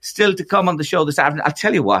Radio. Still to come on the show this afternoon. I'll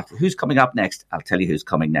tell you what. Who's coming up next? I'll tell you who's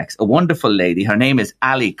coming next. A wonderful lady. Her name is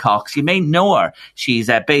Ali Cox. You may know her. She's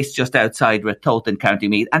based just outside Ratoath in County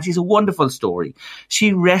Meath, and she's a wonderful story.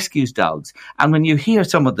 She rescues dogs. And when you hear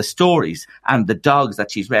some of the stories and the dogs that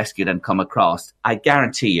she's rescued and come across, I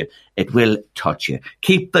guarantee you, it will touch you.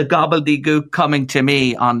 Keep the gobbledygook coming to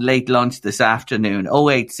me on late lunch this afternoon.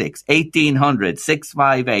 086 1800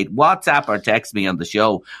 658. WhatsApp or text me on the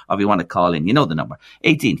show, or if you want to call in, you know the number,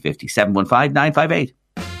 1850 715 958.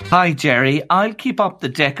 Hi, Jerry. I'll keep up the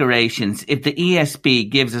decorations. If the ESB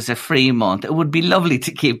gives us a free month, it would be lovely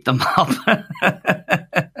to keep them up.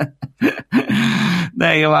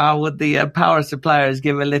 There you are. Would the power suppliers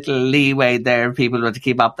give a little leeway there? People want to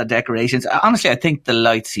keep up the decorations. Honestly, I think the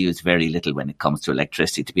lights use very little when it comes to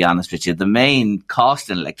electricity, to be honest with you. The main cost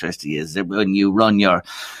in electricity is when you run your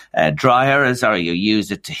dryers or you use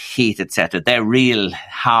it to heat, etc. They're real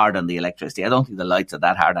hard on the electricity. I don't think the lights are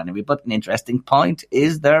that hard anyway. But an interesting point,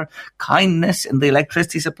 is there kindness in the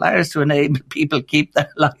electricity suppliers to enable people keep their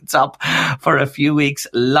lights up for a few weeks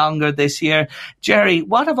longer this year? Jerry,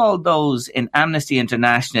 what have all those in Amnesty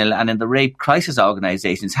International and in the rape crisis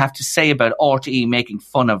organisations have to say about RTE making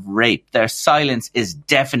fun of rape? Their silence is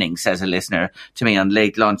deafening, says a listener to me on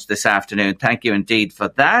late lunch this afternoon. Thank you indeed for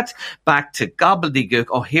that. Back to gobbledygook.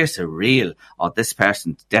 Oh, here's a reel. Oh, this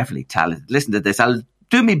person's definitely talented. Listen to this. I'll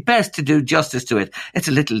do my best to do justice to it. It's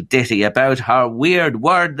a little ditty about her weird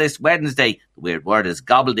word this Wednesday. The weird word is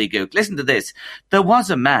gobbledygook. Listen to this. There was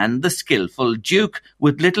a man, the skillful Duke,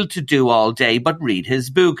 with little to do all day but read his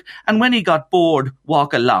book, and when he got bored,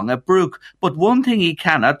 walk along a brook. But one thing he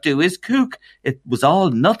cannot do is cook. It was all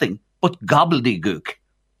nothing but gobbledygook.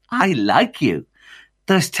 I like you.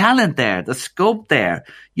 There's talent there, the scope there.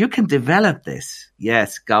 You can develop this.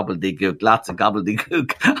 Yes, gobbledygook, lots of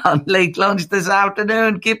gobbledygook on late lunch this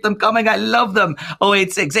afternoon. Keep them coming. I love them.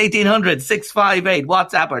 086 1800 658.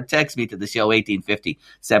 WhatsApp or text me to the show, 1850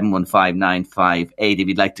 715 958. If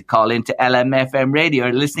you'd like to call into LMFM Radio,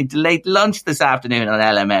 you're listening to Late Lunch this afternoon on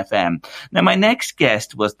LMFM. Now, my next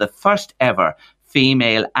guest was the first ever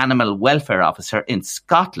female animal welfare officer in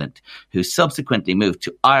Scotland, who subsequently moved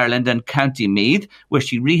to Ireland and County Meath, where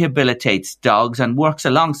she rehabilitates dogs and works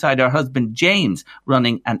alongside her husband James,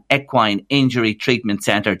 running an equine injury treatment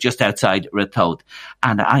centre just outside Ratoath.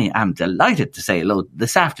 And I am delighted to say hello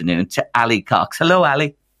this afternoon to Ali Cox. Hello,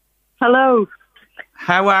 Ali. Hello.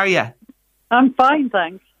 How are you? I'm fine,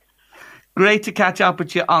 thanks. Great to catch up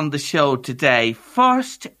with you on the show today.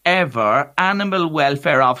 First ever animal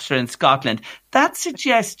welfare officer in Scotland. That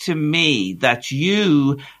suggests to me that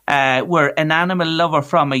you were an animal lover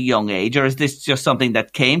from a young age, or is this just something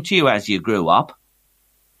that came to you as you grew up?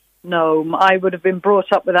 No, I would have been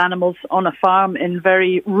brought up with animals on a farm in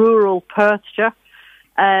very rural Perthshire,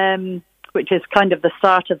 which is kind of the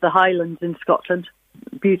start of the Highlands in Scotland.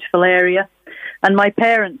 Beautiful area. And my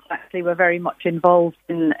parents actually were very much involved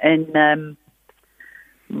in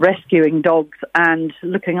rescuing dogs and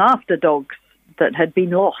looking after dogs that had been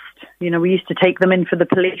lost. You know, we used to take them in for the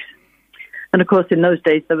police. And of course, in those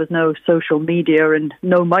days, there was no social media and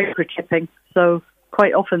no microchipping. So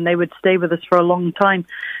quite often they would stay with us for a long time.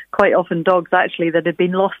 Quite often dogs actually that had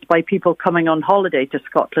been lost by people coming on holiday to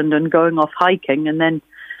Scotland and going off hiking and then,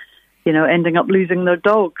 you know, ending up losing their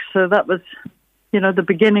dogs. So that was, you know, the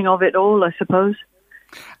beginning of it all, I suppose.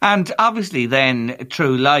 And obviously then,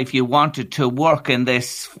 through life, you wanted to work in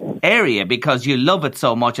this area because you love it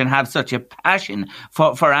so much and have such a passion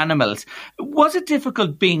for animals. Was it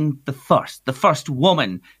difficult being the first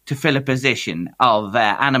woman to fill a position of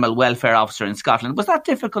animal welfare officer in Scotland? Was that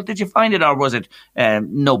difficult? Did you find it, or was it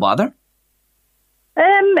no bother?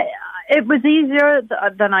 It was easier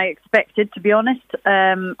than I expected, to be honest.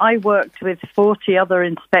 I worked with 40 other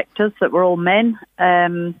inspectors that were all men.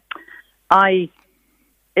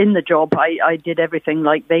 In the job, I did everything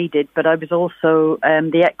like they did, but I was also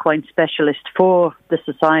the equine specialist for the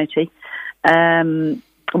society,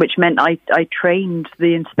 which meant I trained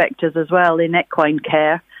the inspectors as well in equine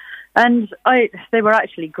care. And they were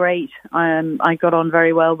actually great. I got on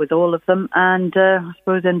very well with all of them, and I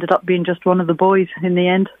suppose ended up being just one of the boys in the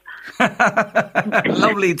end.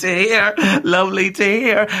 Lovely to hear. Lovely to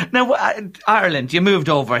hear. Now, Ireland, you moved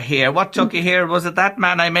over here. What took you here? Was it that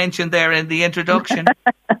man I mentioned there in the introduction?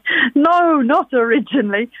 No, not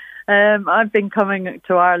originally. I've been coming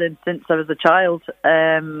to Ireland since I was a child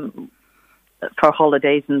for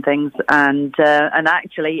holidays and things. And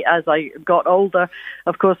actually, as I got older,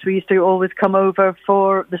 of course, we used to always come over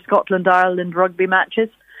for the Scotland-Ireland rugby matches.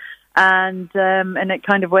 And it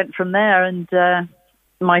kind of went from there. And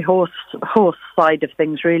my horse side of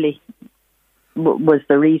things really was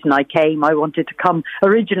the reason I came. I wanted to come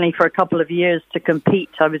originally for a couple of years to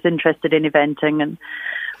compete. I was interested in eventing and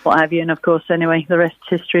what have you. And of course, anyway, the rest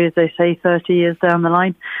is history, as they say, 30 years down the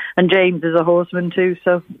line. And James is a horseman too,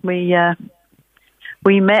 so we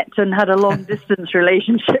met and had a long distance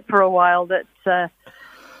relationship for a while that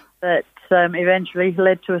eventually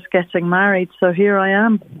led to us getting married. So here I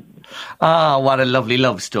am. Oh, what a lovely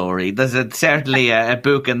love story. There's certainly a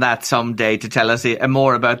book in that someday to tell us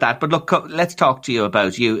more about that. But look, let's talk to you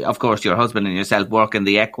about you. Of course, your husband and yourself work in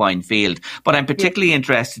the equine field. But I'm particularly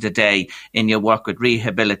interested today in your work with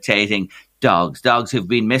rehabilitating dogs who've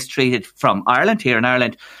been mistreated from Ireland, here in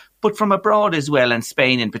Ireland, but from abroad as well, and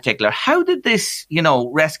Spain in particular. How did this,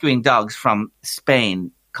 rescuing dogs from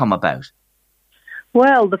Spain come about?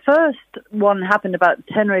 Well, the first one happened about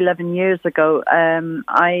 10 or 11 years ago.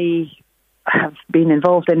 I have been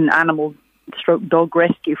involved in animal/dog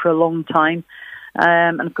rescue for a long time.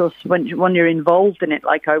 And of course, when you're involved in it,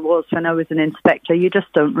 like I was when I was an inspector, you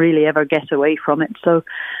just don't really ever get away from it. So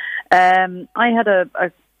I had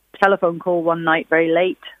a telephone call one night very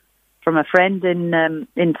late from a friend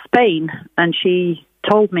in Spain, and she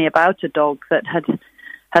told me about a dog that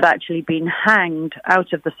had actually been hanged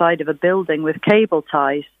out of the side of a building with cable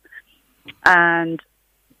ties. And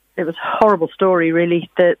it was a horrible story, really.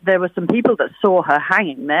 There were some people that saw her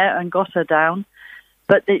hanging there and got her down,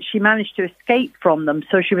 but that she managed to escape from them.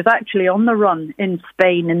 So she was actually on the run in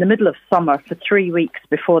Spain in the middle of summer for 3 weeks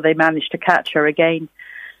before they managed to catch her again.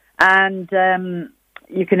 And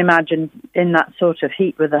you can imagine in that sort of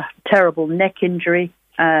heat with a terrible neck injury,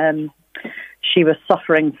 she was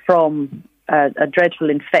suffering from a dreadful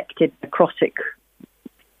infected necrotic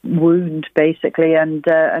wound, basically, and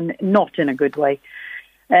not in a good way.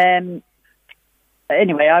 Anyway,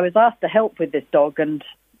 I was asked to help with this dog, and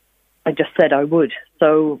I just said I would.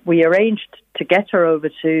 So we arranged to get her over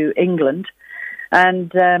to England,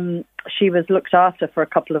 and she was looked after for a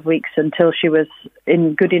couple of weeks until she was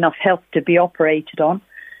in good enough health to be operated on.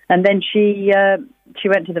 And then she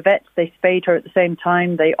went to the vets. They spayed her at the same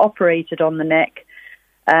time. They operated on the neck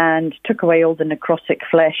and took away all the necrotic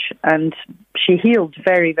flesh, and she healed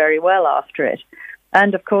very, very well after it.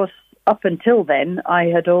 And of course, up until then, I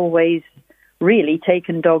had always really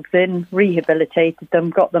taken dogs in, rehabilitated them,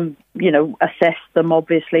 got them, assessed them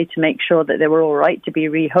obviously to make sure that they were all right to be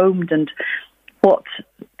rehomed and what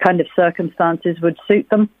kind of circumstances would suit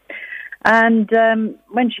them. And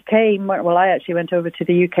when she came, I actually went over to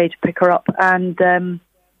the UK to pick her up, and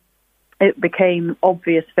it became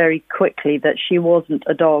obvious very quickly that she wasn't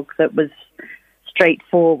a dog that was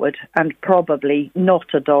straightforward and probably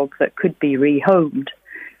not a dog that could be rehomed.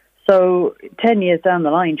 So 10 years down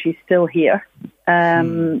the line, she's still here.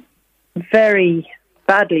 Very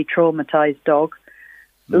badly traumatized dog.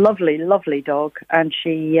 Lovely, lovely dog. And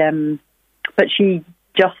but she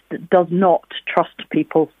just does not trust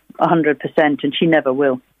people 100%, and she never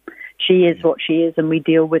will. She is what she is, and we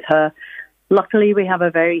deal with her. Luckily, we have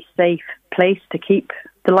a very safe place to keep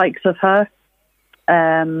the likes of her.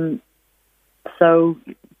 So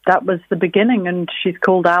that was the beginning, and she's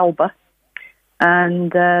called Alba.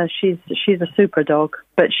 And she's a super dog,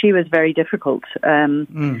 but she was very difficult.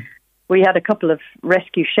 We had a couple of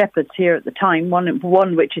rescue shepherds here at the time,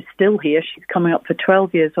 one which is still here. She's coming up for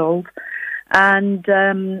 12 years old. And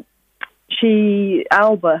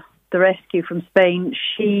Alba, the rescue from Spain,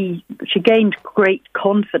 she gained great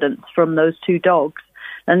confidence from those two dogs,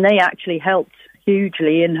 and they actually helped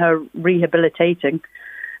hugely in her rehabilitating.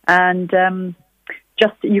 And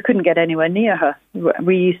you couldn't get anywhere near her.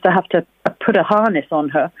 We used to have to put a harness on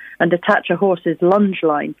her and attach a horse's lunge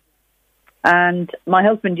line. And my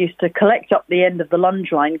husband used to collect up the end of the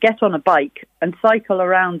lunge line, get on a bike and cycle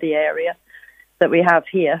around the area that we have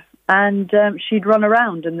here. And she'd run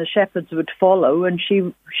around and the shepherds would follow, and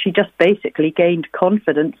she just basically gained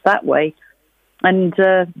confidence that way. And,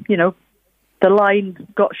 the line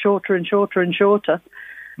got shorter and shorter and shorter.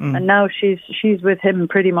 And now she's with him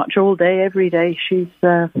pretty much all day, every day. She's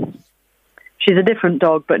a different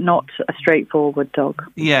dog, but not a straightforward dog.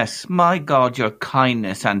 Yes, my God, your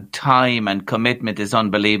kindness and time and commitment is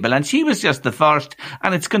unbelievable. And she was just the first,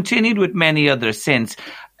 and it's continued with many others since.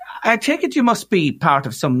 I take it you must be part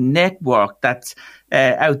of some network that's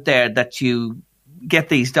out there that you get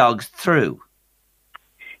these dogs through.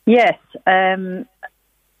 Yes,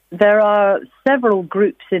 there are several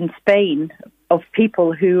groups in Spain of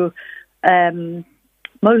people who, some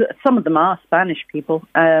of them are Spanish people,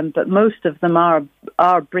 but most of them are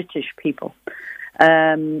British people.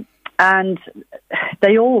 And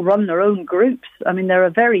they all run their own groups. I mean, they're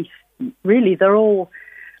all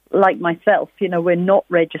like myself. We're not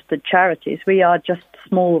registered charities. We are just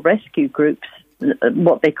small rescue groups,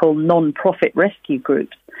 what they call non-profit rescue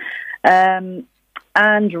groups, and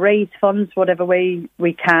raise funds whatever way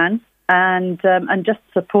we can. And just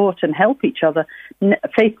support and help each other.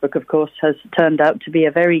 Facebook, of course, has turned out to be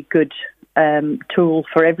a very good tool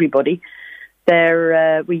for everybody.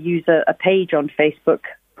 We use a page on Facebook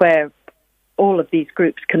where all of these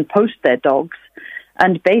groups can post their dogs,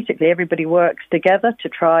 and basically everybody works together to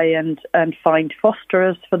try and find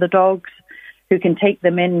fosterers for the dogs who can take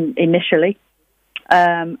them in initially,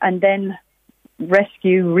 and then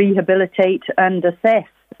rescue, rehabilitate, and assess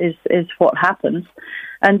is what happens.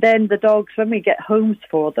 And then the dogs, when we get homes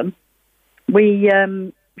for them, we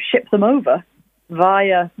ship them over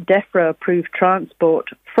via DEFRA-approved transport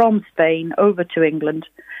from Spain over to England.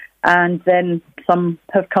 And then some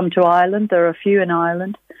have come to Ireland. There are a few in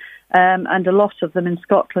Ireland, and a lot of them in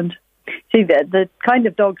Scotland. See, the kind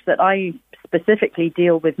of dogs that I specifically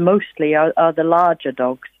deal with mostly are the larger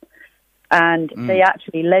dogs. And they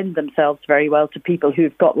actually lend themselves very well to people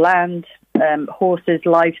who've got land, horses,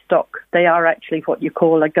 livestock. They are actually what you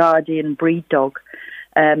call a guardian breed dog.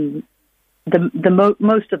 Most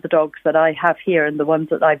of the dogs that I have here and the ones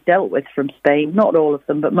that I've dealt with from Spain, not all of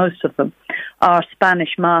them, but most of them, are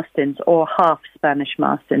Spanish Mastins or half Spanish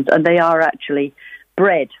Mastins, and they are actually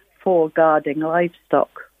bred for guarding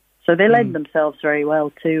livestock. So they lend themselves very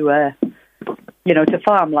well to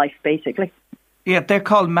farm life, basically. Yeah, they're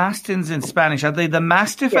called Mastins in Spanish. Are they the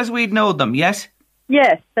Mastiff as we'd know them, yes?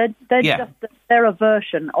 Yes, they're a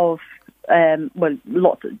version of,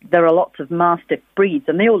 there are lots of Mastiff breeds,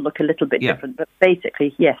 and they all look a little bit different, but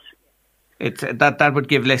basically, yes. It's that would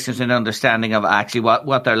give listeners an understanding of actually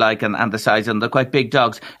what they're like and the size, and they're quite big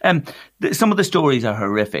dogs. Some of the stories are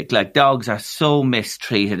horrific. Like, dogs are so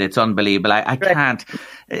mistreated, it's unbelievable. I can't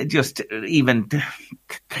just even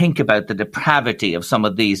think about the depravity of some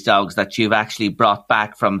of these dogs that you've actually brought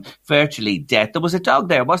back from virtually death. There was a dog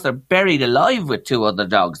there, was there, buried alive with two other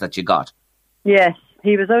dogs that you got? Yes,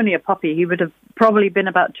 he was only a puppy. He would have probably been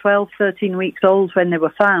about 12, 13 weeks old when they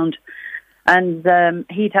were found. And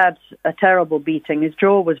he'd had a terrible beating. His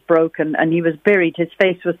jaw was broken and he was buried. His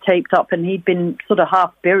face was taped up and he'd been sort of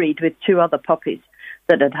half buried with 2 other puppies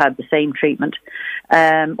that had had the same treatment,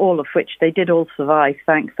 all of which they did all survive,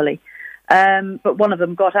 thankfully. But one of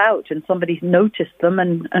them got out and somebody noticed them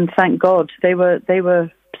and thank God they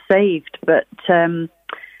were saved. But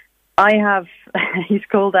I have, he's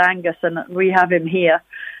called Angus and we have him here.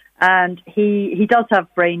 And he does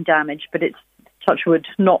have brain damage, but it's, touch wood,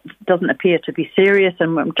 doesn't appear to be serious,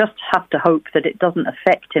 and we just have to hope that it doesn't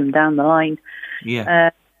affect him down the line. Yeah.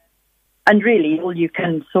 And really, all you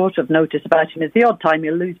can sort of notice about him is the odd time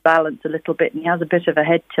he'll lose balance a little bit, and he has a bit of a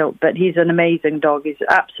head tilt, but he's an amazing dog. He's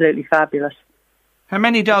absolutely fabulous. How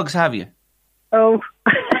many dogs have you? Oh,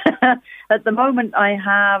 at the moment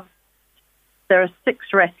there are 6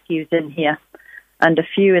 rescues in here, and a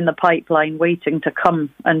few in the pipeline waiting to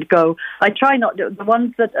come and go. I try not to, the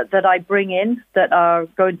ones that I bring in that are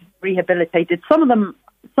going to be rehabilitated, some of them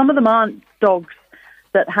aren't dogs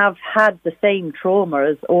that have had the same trauma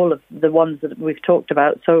as all of the ones that we've talked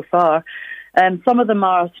about so far. Some of them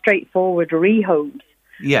are straightforward rehomes.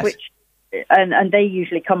 Yes. And they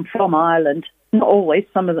usually come from Ireland. Not always.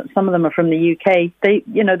 Some of them are from the UK. They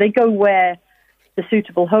go where the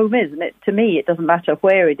suitable home is, and to me it doesn't matter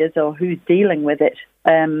where it is or who's dealing with it.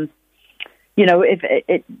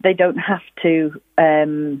 If they don't have to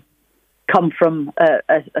come from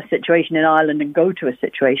a situation in Ireland and go to a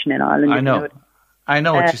situation in Ireland. I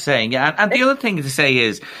know what you're saying. Yeah, and the other thing to say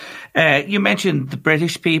is, you mentioned the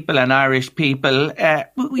British people and Irish people.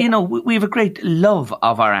 We have a great love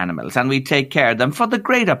of our animals and we take care of them for the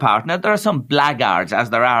greater part. Now, there are some blackguards, as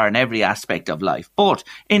there are in every aspect of life, but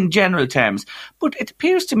in general terms. But it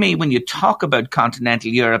appears to me when you talk about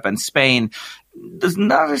continental Europe and Spain, there's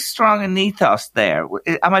not as strong an ethos there.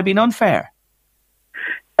 Am I being unfair?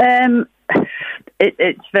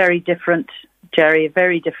 It's very different, Jerry, a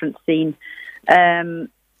very different scene.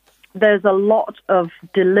 There's a lot of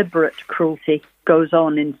deliberate cruelty goes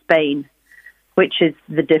on in Spain, which is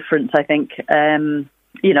the difference, I think.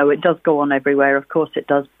 It does go on everywhere, of course it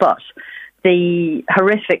does, but the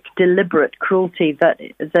horrific, deliberate cruelty that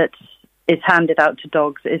is handed out to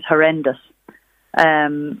dogs is horrendous.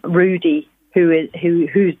 Rudy,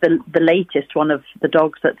 who's the latest one of the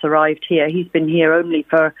dogs that's arrived here, he's been here only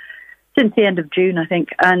since the end of June, I think,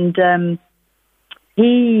 and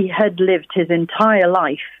he had lived his entire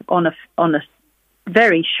life on a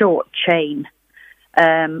very short chain,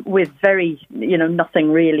 with very, nothing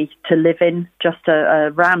really to live in, just a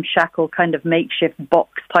ramshackle kind of makeshift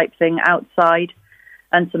box type thing outside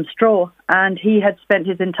and some straw. And he had spent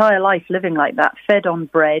his entire life living like that, fed on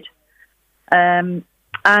bread, and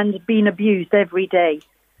been abused every day.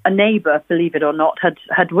 A neighbour, believe it or not,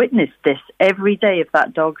 had witnessed this every day of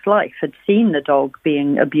that dog's life, had seen the dog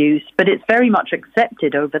being abused, but it's very much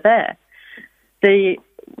accepted over there. The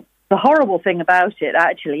horrible thing about it,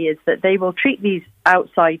 actually, is that they will treat these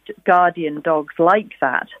outside guardian dogs like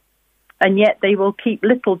that, and yet they will keep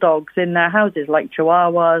little dogs in their houses, like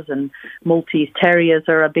Chihuahuas and Maltese Terriers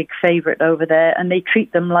are a big favourite over there, and they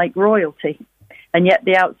treat them like royalty. And yet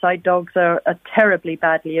the outside dogs are terribly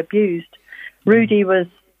badly abused. Rudy was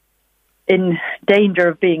in danger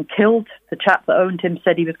of being killed. The chap that owned him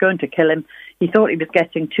said he was going to kill him. He thought he was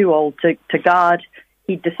getting too old to guard.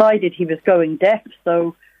 He decided he was going deaf,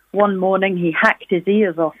 so one morning he hacked his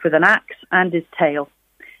ears off with an axe and his tail.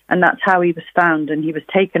 And that's how he was found, and he was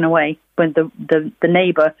taken away when the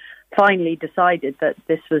neighbour finally decided that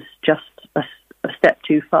this was just a step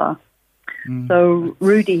too far. So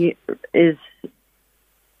Rudy is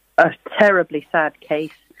a terribly sad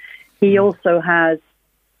case. He also has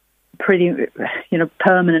pretty,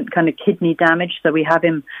 permanent kind of kidney damage. So we have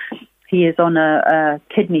him, he is on a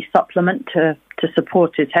kidney supplement to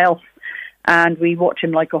support his health. And we watch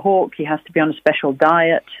him like a hawk. He has to be on a special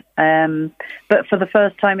diet. But for the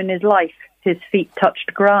first time in his life, his feet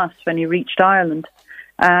touched grass when he reached Ireland.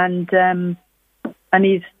 And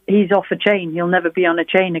he's off a chain. He'll never be on a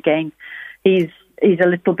chain again. He's a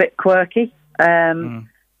little bit quirky.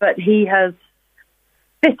 But he has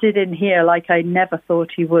fitted in here like I never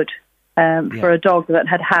thought he would, for a dog that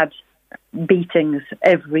had beatings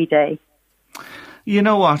every day. You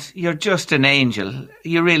know what? You're just an angel.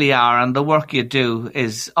 You really are. And the work you do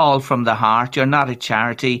is all from the heart. You're not a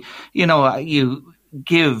charity. You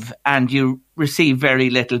give and you receive very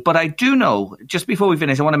little. But I do know, just before we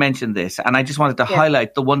finish, I want to mention this, and I just wanted to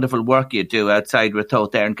highlight the wonderful work you do outside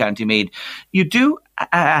Ratoath there in County Meath. You do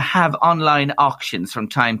have online auctions from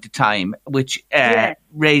time to time, which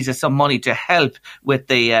raises some money to help with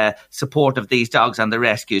the support of these dogs and the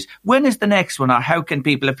rescues. When is the next one, or how can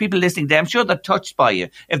people, if people listening to them, I'm sure they're touched by you,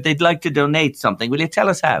 if they'd like to donate something, will you tell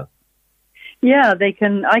us how? Yeah, they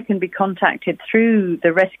can. I can be contacted through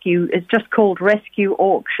the rescue. It's just called Rescue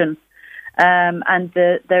Auction, and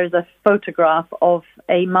there's a photograph of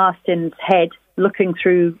a Marston's head looking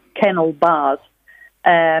through kennel bars,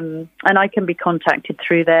 and I can be contacted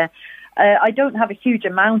through there. I don't have a huge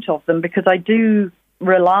amount of them because I do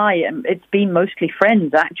rely. It's been mostly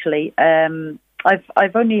friends, actually.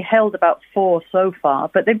 I've only held about 4 so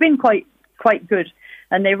far, but they've been quite good.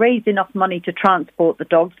 And they raise enough money to transport the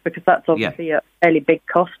dogs, because that's obviously a fairly big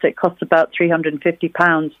cost. It costs about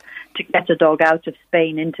 £350 to get a dog out of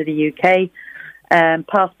Spain into the UK.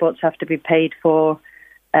 Passports have to be paid for,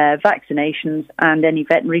 vaccinations and any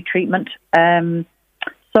veterinary treatment.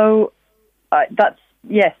 So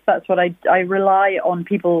that's what I rely on,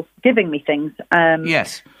 people giving me things.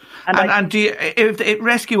 Yes. And do you, if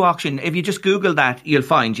Rescue Auction, if you just Google that, you'll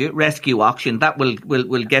find you, Rescue Auction, that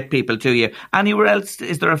will get people to you. Anywhere else?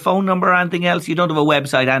 Is there a phone number or anything else? You don't have a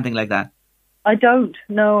website, anything like that? I don't.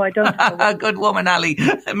 No, I don't. Good woman, Ali.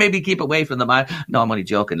 Maybe keep away from them. No, I'm only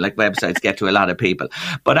joking. Like, websites get to a lot of people.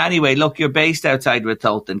 But anyway, look, you're based outside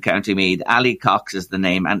Ratoath in County Meath. Ali Cox is the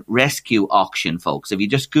name, and Rescue Auction, folks. If you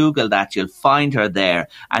just Google that, you'll find her there,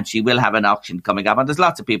 and she will have an auction coming up. And there's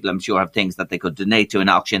lots of people, I'm sure, have things that they could donate to an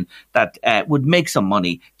auction that would make some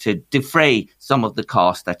money to defray some of the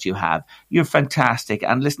costs that you have. You're fantastic.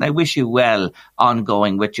 And listen, I wish you well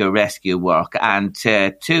ongoing with your rescue work. And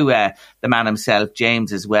to the man himself,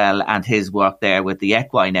 James, as well, and his work there with the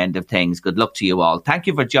equine end of things. Good luck to you all. Thank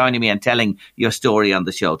you for joining me and telling your story on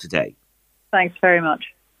the show today. Thanks very much.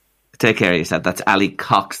 Take care of yourself. That's Ali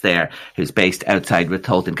Cox there, who's based outside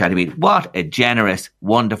Ratoath in County Meath. What a generous,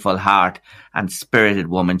 wonderful heart and spirited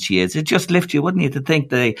woman she is. It just lifts you, wouldn't you, to think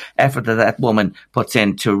the effort that woman puts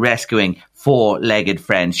into rescuing 4-legged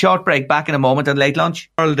friends. Short break, back in a moment on Late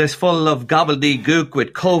Lunch. The world is full of gobbledygook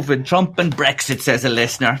with COVID, Trump and Brexit, says a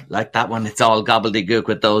listener. Like that one, it's all gobbledygook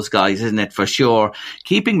with those guys, isn't it, for sure.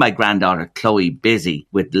 Keeping my granddaughter Chloe busy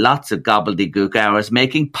with lots of gobbledygook hours,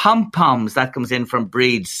 making pom-poms. That comes in from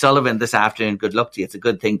Breed Sullivan this afternoon. Good luck to you. It's a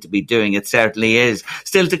good thing to be doing. It certainly is.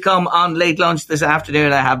 Still to come on Late Lunch this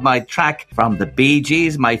afternoon, I have my track from the Bee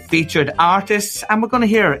Gees, my featured artists, and we're going to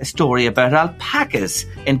hear a story about alpacas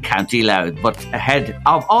in County Louth. But ahead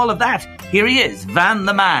of all of that, here he is, Van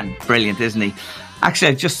the Man. Brilliant, isn't he?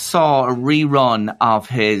 Actually, I just saw a rerun of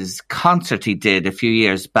his concert he did a few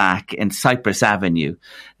years back in Cypress Avenue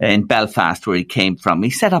in Belfast, where he came from. He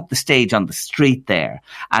set up the stage on the street there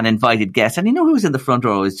and invited guests. And you know who was in the front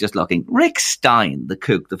row? Was just looking. Rick Stein, the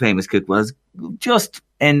cook, the famous cook, was just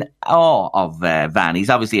in awe of Van. He's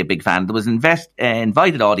obviously a big fan. There was an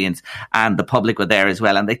invited audience, and the public were there as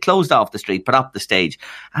well. And they closed off the street, put up the stage,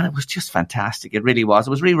 and it was just fantastic. It really was.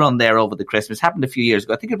 It was rerun there over the Christmas. Happened a few years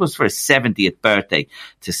ago. I think it was for his 70th birthday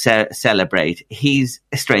to celebrate. He's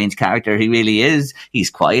a strange character. He really is.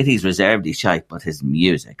 He's quiet. He's reserved. He's shy. But his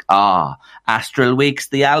music. Astral Weeks,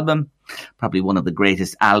 the album. Probably one of the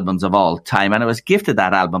greatest albums of all time. And I was gifted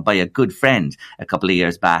that album by a good friend a couple of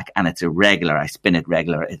years back, and it's a regular. I spin it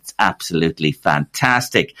regular. It's absolutely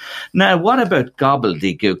fantastic. Now, what about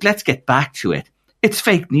gobbledygook? Let's get back to it. It's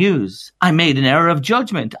fake news. I made an error of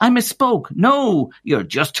judgment. I misspoke. No, you're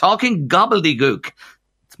just talking gobbledygook.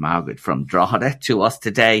 It's Margaret from Drogheda to us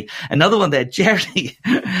today. Another one there, Jerry.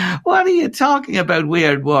 What are you talking about,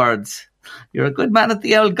 weird words? You're a good man at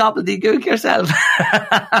the old gobbledygook yourself.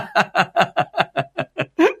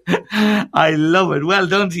 I love it. Well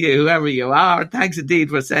done to you, whoever you are. Thanks indeed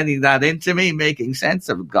for sending that in to me, making sense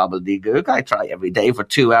of gobbledygook. I try every day for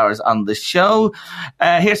 2 hours on the show.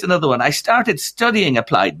 Here's another one. I started studying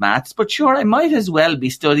applied maths, but sure, I might as well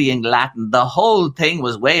be studying Latin. The whole thing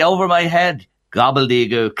was way over my head.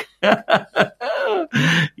 Gobbledygook.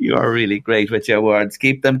 You are really great with your words.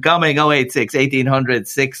 Keep them coming. 086 1800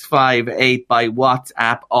 658 by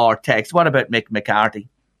WhatsApp or text. What about Mick McCarthy?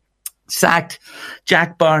 Sacked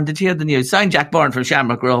Jack Byrne. Did you hear the news? Signed Jack Byrne from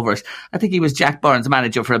Shamrock Rovers. I think he was Jack Byrne's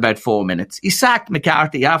manager for about 4 minutes. He sacked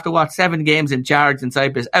McCarthy after 7 games in charge in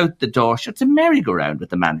Cyprus, out the door. Sure, it's a merry-go-round with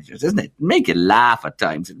the managers, isn't it? Make you laugh at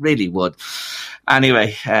times. It really would.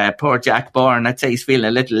 Anyway, poor Jack Byrne. I'd say he's feeling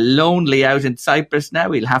a little lonely out in Cyprus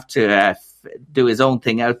now. He'll have to do his own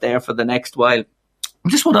thing out there for the next while.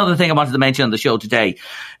 Just one other thing I wanted to mention on the show today.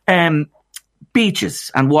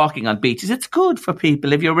 beaches and walking on beaches. It's good for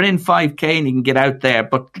people. If you're within 5k and you can get out there,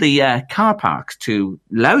 but the car parks to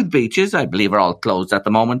Louth beaches, I believe, are all closed at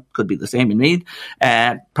the moment. Could be the same in Meath.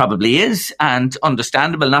 Probably is, and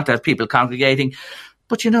understandable not to have people congregating.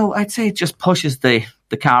 But, I'd say it just pushes the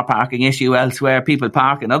car parking issue elsewhere. People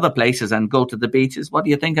park in other places and go to the beaches. What do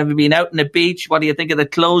you think? Have you been out on a beach? What do you think of the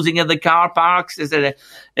closing of the car parks? Is it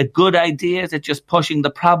a good idea? Is it just pushing the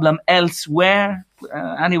problem elsewhere?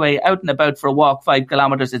 Anyway, out and about for a walk, 5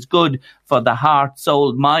 kilometres, it's good for the heart,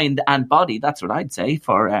 soul, mind and body. That's what I'd say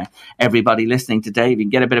for everybody listening today. If you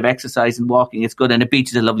can get a bit of exercise and walking, it's good. And a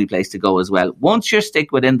beach is a lovely place to go as well. Once you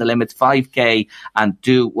stick within the limits, 5k, and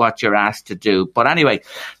do what you're asked to do. But anyway,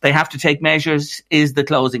 they have to take measures. Is the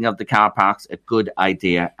closing of the car parks a good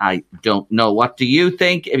idea? I don't know. What do you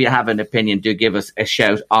think? If you have an opinion, do give us a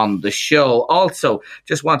shout on the show. Also,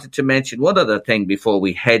 just wanted to mention one other thing before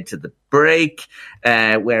we head to the break.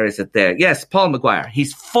 Where is it there? Yes, Paul Maguire.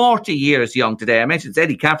 He's 40 years young today. I mentioned it's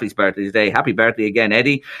Eddie Caffrey's birthday today. Happy birthday again,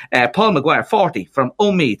 Eddie. Paul Maguire, 40, from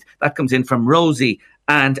Omeath. That comes in from Rosie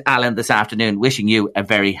and Alan this afternoon, wishing you a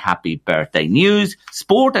very happy birthday. News,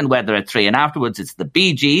 sport and weather at 3, and afterwards it's the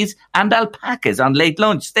Bee Gees and alpacas on Late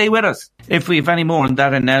Lunch. Stay with us. If we have any more on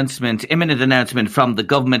that imminent announcement from the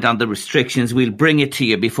government on the restrictions, we'll bring it to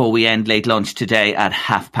you before we end Late Lunch today at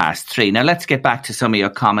 3:30. Now let's get back to some of your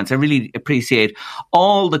comments. I really appreciate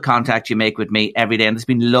all the contact you make with me every day, and there's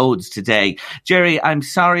been loads today. Jerry, I'm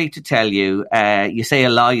sorry to tell you, you say a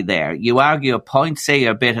lie there. You argue a point, say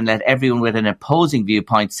your bit, and let everyone with an opposing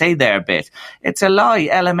viewpoint say their bit. It's a lie.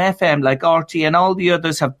 LMFM, like RT and all the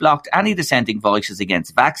others, have blocked any dissenting voices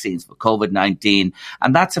against vaccines for COVID-19,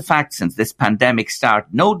 and that's a fact since this pandemic start.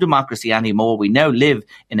 No democracy anymore. We now live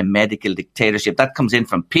in a medical dictatorship. That comes in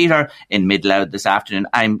from Peter in Mid-Louth this afternoon.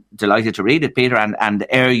 I'm delighted to read it, Peter, and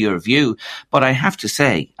air your view. But I have to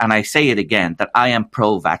say, and I say it again, that I am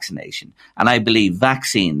pro-vaccination. And I believe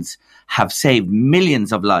vaccines have saved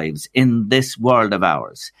millions of lives in this world of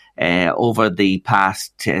ours. Over the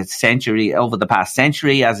past century,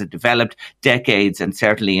 as it developed, decades, and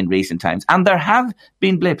certainly in recent times. And there have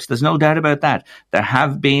been blips, there's no doubt about that. There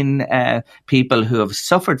have been people who have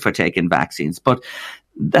suffered for taking vaccines, but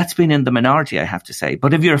that's been in the minority, I have to say.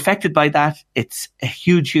 But if you're affected by that, it's a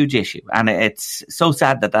huge, huge issue. And it's so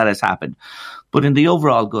sad that has happened. But in the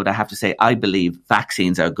overall good, I have to say, I believe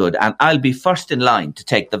vaccines are good. And I'll be first in line to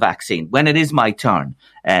take the vaccine when it is my turn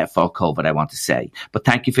for COVID, I want to say. But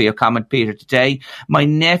thank you for your comment, Peter, today. My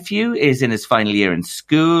nephew is in his final year in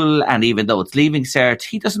school. And even though it's leaving cert,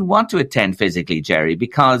 he doesn't want to attend physically, Jerry,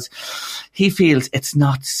 because he feels it's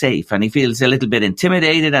not safe. And he feels a little bit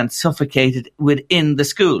intimidated and suffocated within the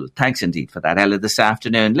school. Thanks indeed for that, Ella, this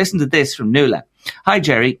afternoon. Listen to this from Nuala. Hi,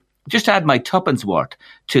 Jerry. Just add my tuppence worth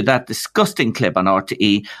to that disgusting clip on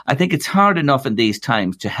RTE. I think it's hard enough in these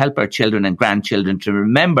times to help our children and grandchildren to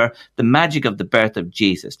remember the magic of the birth of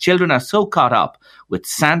Jesus. Children are so caught up with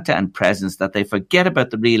Santa and presents that they forget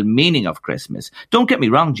about the real meaning of Christmas. Don't get me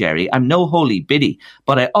wrong, Jerry, I'm no holy biddy,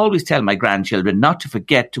 but I always tell my grandchildren not to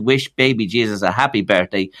forget to wish baby Jesus a happy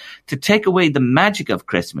birthday. To take away the magic of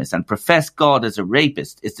Christmas and profess God as a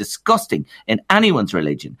rapist is disgusting in anyone's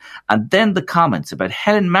religion. And then the comments about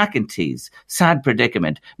Helen McEntee's sad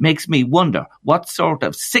predicament makes me wonder what sort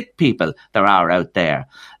of sick people there are out there.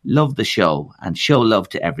 Love the show and show love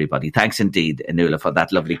to everybody. Thanks indeed, Nuala, for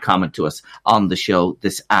that lovely comment to us on the show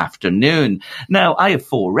this afternoon. Now, I have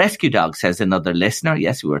 4 rescue dogs, says another listener.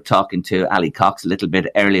 Yes, we were talking to Ali Cox a little bit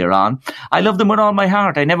earlier on. I love them with all my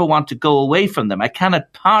heart. I never want to go away from them. I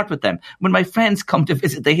cannot part with them. When my friends come to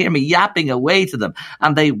visit, they hear me yapping away to them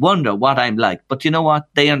and they wonder what I'm like. But you know what?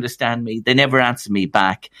 They understand me. They never answer me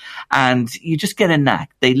back. And you just get a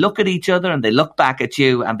knack. They look at each other and they look back at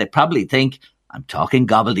you and they probably think, I'm talking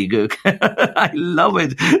gobbledygook. I love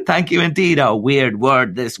it. Thank you indeed. Our weird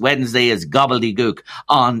word this Wednesday is gobbledygook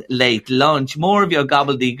on Late Lunch. More of your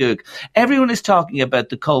gobbledygook. Everyone is talking about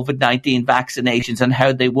the COVID-19 vaccinations and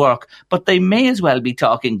how they work, but they may as well be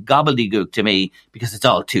talking gobbledygook to me because it's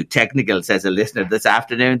all too technical, says a listener this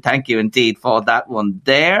afternoon. Thank you indeed for that one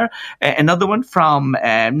there. Another one from,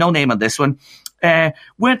 no name on this one.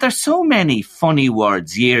 Weren't there so many funny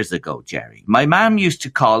words years ago, Jerry? My mum used to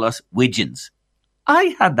call us widgeons.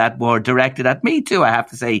 I had that word directed at me too, I have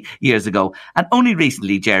to say, years ago. And only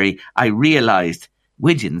recently, Jerry, I realised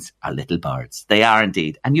widgeons are little birds. They are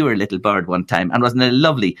indeed. And you were a little bird one time. And wasn't it a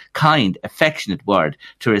lovely, kind, affectionate word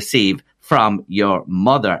to receive from your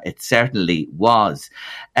mother. It certainly was.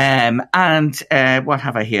 And what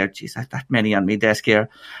have I here? Jeez, that many on my desk here.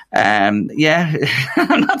 I'm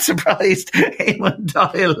not surprised. Eamon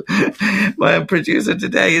Doyle, my producer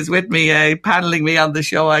today, is with me, paneling me on the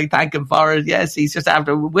show. I thank him for it. Yes, he's just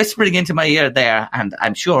after whispering into my ear there, and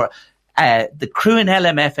I'm sure the crew in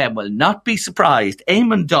LMFM will not be surprised.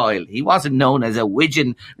 Eamon Doyle, he wasn't known as a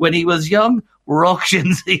widgeon when he was young.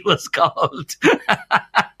 Ructions, he was called.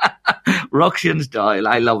 Ructions Doyle,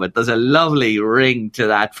 I love it. There's a lovely ring to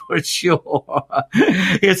that for sure.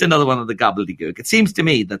 Here's another one of the gobbledygook. It seems to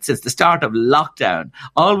me that since the start of lockdown,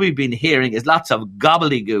 all we've been hearing is lots of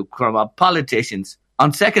gobbledygook from our politicians.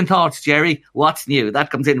 On second thoughts, Jerry, what's new? That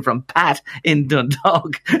comes in from Pat in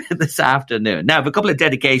Dundalk this afternoon. Now, I have a couple of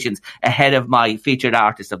dedications ahead of my featured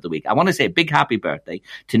artist of the week. I want to say a big happy birthday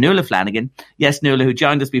to Nuala Flanagan. Yes, Nuala, who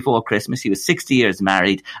joined us before Christmas. He was 60 years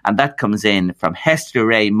married, and that comes in from Hester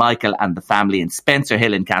Ray, Michael and the family in Spencer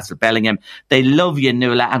Hill in Castle Bellingham. They love you,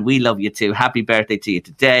 Nuala, and we love you too. Happy birthday to you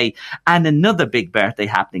today. And another big birthday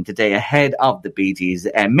happening today ahead of the Bee Gees.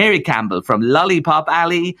 Mary Campbell from Lollipop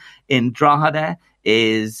Alley in Drogheda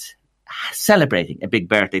is celebrating a big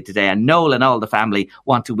birthday today, and Noel and all the family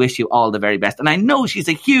want to wish you all the very best. And I know she's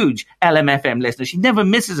a huge LMFM listener. She never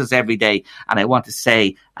misses us every day, and I want to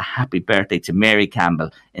say a happy birthday to Mary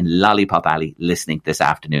Campbell in Lollipop Alley listening this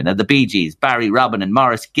afternoon. And the Bee Gees, Barry, Robin and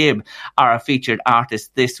Maurice Gibb are our featured artists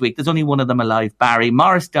this week. There's only one of them alive, Barry.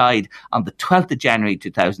 Maurice died on the 12th of January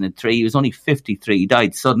 2003. He was only 53. He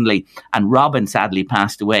died suddenly. And Robin sadly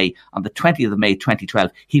passed away on the 20th of May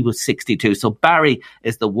 2012. He was 62. So Barry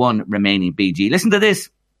is the one remaining Bee Gee. Listen to this.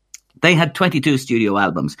 They had 22 studio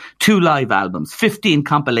albums, 2 live albums, 15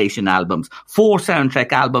 compilation albums, 4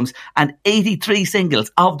 soundtrack albums, and 83 singles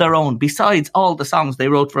of their own, besides all the songs they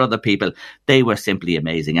wrote for other people. They were simply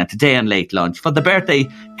amazing. And today on Late Lunch, for the birthday,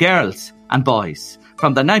 girls and boys,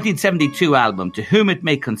 from the 1972 album To Whom It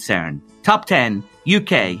May Concern, Top 10,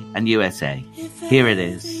 UK and USA. Here it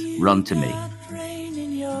is, Run to Me.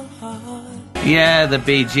 Yeah, the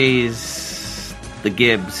Bee Gees, the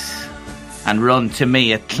Gibbs, and Run to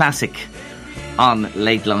Me, a classic on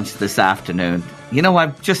Late Lunch this afternoon. You know,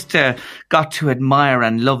 I've just got to admire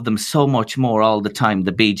and love them so much more all the time,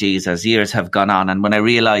 the Bee Gees, as years have gone on. And when I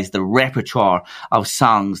realised the repertoire of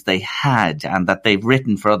songs they had and that they've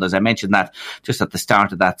written for others, I mentioned that just at the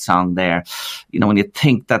start of that song there. You know, when you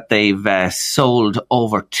think that they've sold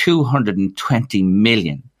over 220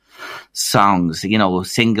 million songs, you know,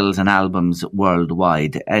 singles and albums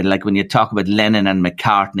worldwide. Like when you talk about Lennon and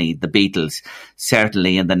McCartney, the Beatles,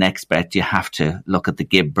 certainly in the next breath you have to look at the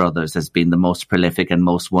Gibb brothers as being the most prolific and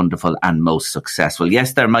most wonderful and most successful.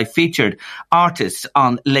 Yes, they're my featured artists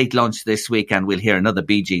on Late Lunch this week, and we'll hear another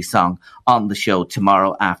Bee Gees song on the show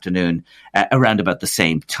tomorrow afternoon around about the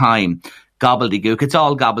same time. Gobbledygook, it's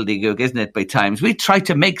all gobbledygook, isn't it, by times? We try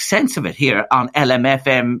to make sense of it here on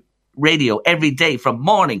LMFM radio every day from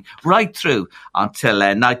morning right through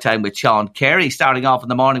until nighttime with Sean Carey, starting off in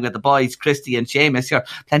the morning with the boys Christy and Seamus. Here,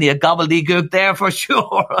 plenty of gobbledygook there for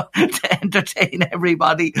sure to entertain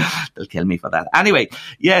everybody. They'll kill me for that. Anyway,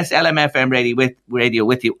 yes, LMFM radio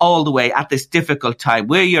with you all the way at this difficult time.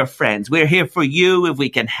 We're your friends. We're here for you. If we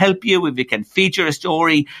can help you, if we can feature a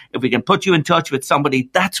story, if we can put you in touch with somebody,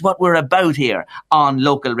 that's what we're about here on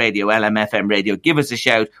local radio, LMFM radio. Give us a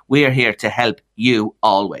shout. We're here to help you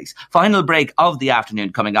always. Final break of the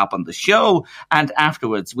afternoon coming up on the show, and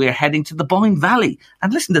afterwards we're heading to the Boyne Valley.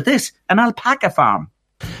 And listen to this, an alpaca farm.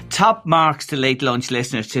 Top marks to Late Lunch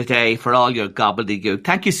listeners today for all your gobbledygook.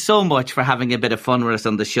 Thank you so much for having a bit of fun with us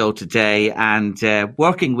on the show today and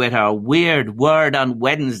working with our Weird Word on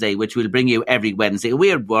Wednesday, which we'll bring you every Wednesday. A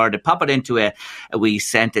weird word, pop it into a wee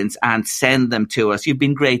sentence and send them to us. You've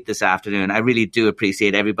been great this afternoon. I really do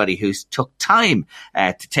appreciate everybody who's took time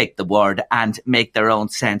to take the word and make their own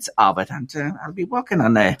sense of it. And I'll be working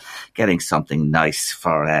on getting something nice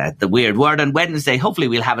for the Weird Word on Wednesday. Hopefully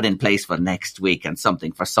we'll have it in place for next week, and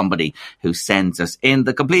something for somebody who sends us in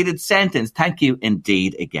the completed sentence. Thank you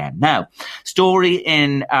indeed again. Now, story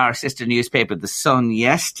in our sister newspaper, The Sun,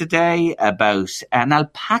 yesterday about an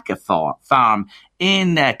alpaca farm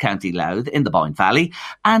in County Louth in the Boyne Valley,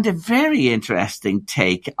 and a very interesting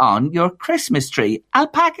take on your Christmas tree.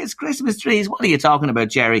 Alpacas, Christmas trees, what are you talking about,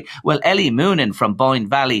 Jerry? Well, Ellie Moonen from Boyne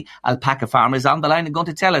Valley Alpaca Farm is on the line and going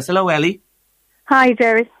to tell us. Hello, Ellie. Hi,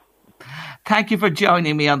 Jerry. Thank you for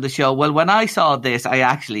joining me on the show. Well, when I saw this, I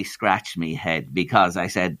actually scratched my head because I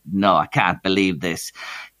said, no, I can't believe this.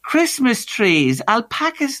 Christmas trees,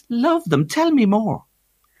 alpacas love them. Tell me more.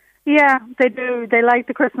 Yeah, they do. They like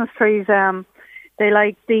the Christmas trees. They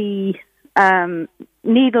like the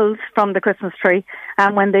needles from the Christmas tree,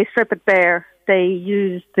 and when they strip it bare, they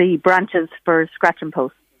use the branches for scratching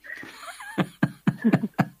posts.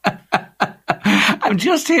 I'm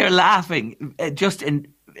just here laughing,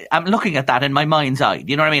 I'm looking at that in my mind's eye.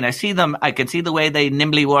 You know what I mean? I see them, I can see the way they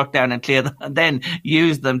nimbly work down and clear them and then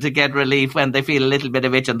use them to get relief when they feel a little bit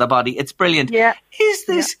of itch on the body. It's brilliant. Yeah. Is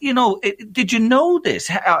this, did you know this?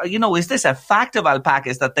 Is this a fact of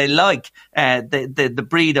alpacas that they like the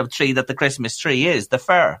breed of tree that the Christmas tree is, the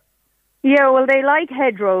fir? Yeah, well, they like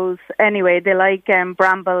hedgerows anyway. They like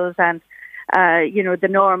brambles and, the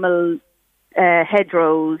normal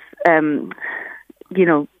hedgerows,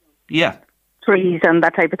 Yeah. trees and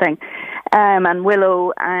that type of thing, and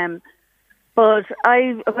willow. But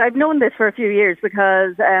I've known this for a few years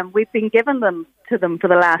because we've been giving them to them for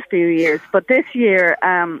the last few years. But this year,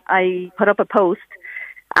 I put up a post,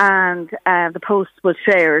 and the post was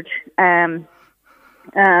shared around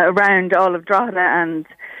all of Drogheda and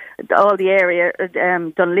all the area,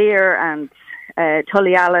 Dunleer and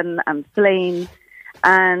Tullyallen and Slane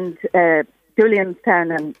and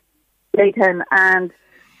Julianstown and Laytown, and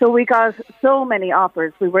so we got so many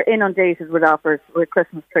offers. We were inundated with offers with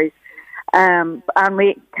Christmas trees, and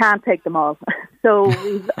we can't take them all. So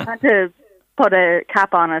we've had to put a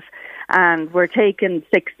cap on it, and we're taking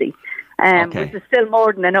 60, which is still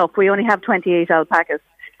more than enough. We only have 28 alpacas,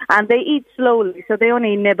 and they eat slowly, so they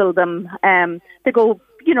only nibble them. They go,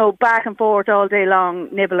 back and forth all day long,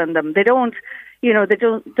 nibbling them. They don't. They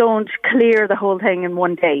don't clear the whole thing in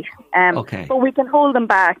one day. But we can hold them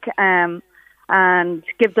back and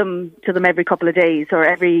give them to them every couple of days or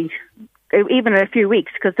even a few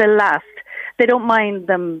weeks, because they'll last. They don't mind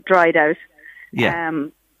them dried out. Yeah.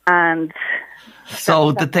 And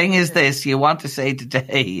so the thing is this, you want to say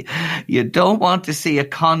today, you don't want to see a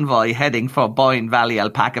convoy heading for Boyne Valley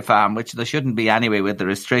Alpaca Farm, which there shouldn't be anyway with the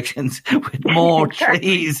restrictions, with more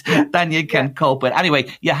trees than you can cope with.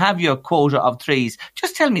 Anyway, you have your quota of trees.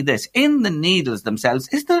 Just tell me this, in the needles themselves,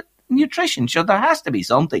 is there nutrition? Sure, there has to be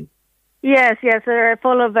something. Yes, they're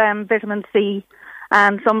full of vitamin C,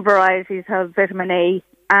 and some varieties have vitamin A,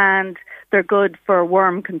 and they're good for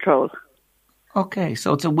worm control. Okay,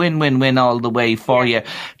 so it's a win-win-win all the way for you.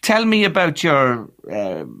 Tell me about your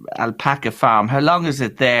alpaca farm. How long is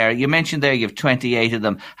it there? You mentioned there you have 28 of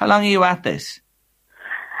them. How long are you at this?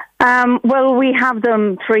 Well, we have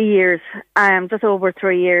them 3 years, just over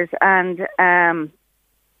 3 years, and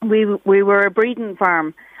we were a breeding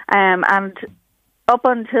farm, and up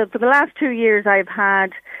until for the last 2 years, I've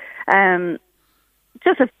had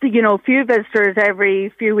just a few visitors every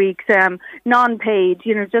few weeks, non-paid,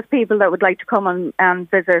 just people that would like to come and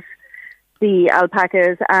visit the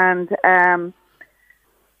alpacas, and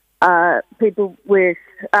people with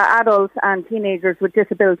adults and teenagers with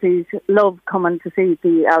disabilities love coming to see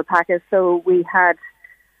the alpacas. So we had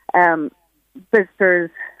visitors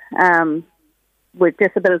with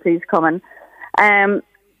disabilities coming.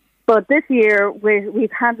 But this year we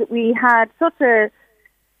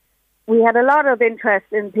had a lot of interest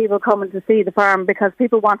in people coming to see the farm because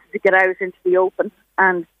people wanted to get out into the open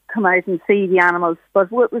and come out and see the animals.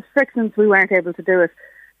 But with restrictions, we weren't able to do it.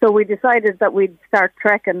 So we decided that we'd start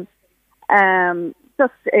trekking.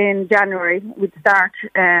 Just in January, we'd start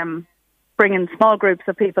bringing small groups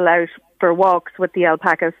of people out for walks with the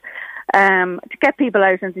alpacas to get people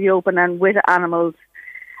out into the open and with animals.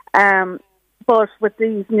 But with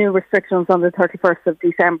these new restrictions on the 31st of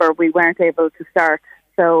December, we weren't able to start.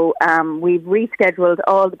 So we've rescheduled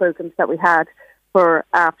all the bookings that we had for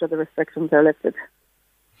after the restrictions are lifted.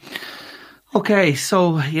 Okay,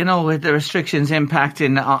 so, with the restrictions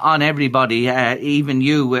impacting on everybody, even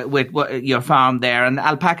you with your farm there, and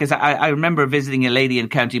alpacas, I remember visiting a lady in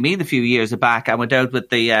County Meath a few years back. I went out with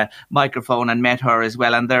the microphone and met her as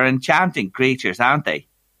well, and they're enchanting creatures, aren't they?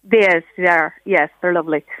 Yes, they are. Yes, they're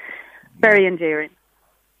lovely. Very endearing.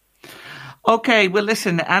 Okay, well,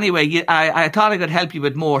 listen, anyway, I thought I could help you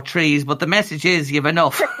with more trees, but the message is you've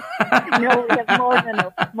enough. No, we have more than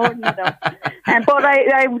enough. But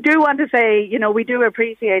I do want to say, we do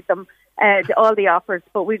appreciate them, all the offers,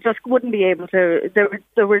 but we just wouldn't be able to.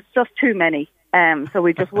 There was just too many, so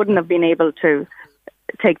we just wouldn't have been able to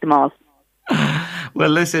take them all. Well,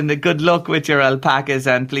 listen, good luck with your alpacas,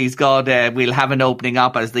 and please God, we'll have an opening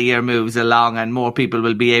up as the year moves along and more people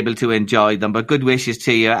will be able to enjoy them. But good wishes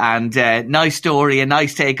to you, and nice story, a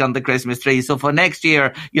nice take on the Christmas tree. So for next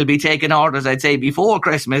year, you'll be taking orders, I'd say, before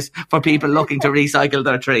Christmas for people looking to recycle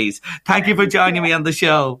their trees. Thank you for joining me on the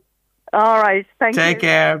show. All right. Thank you. Take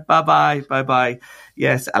care. Bye-bye. Bye-bye.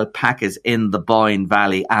 Yes, alpacas in the Boyne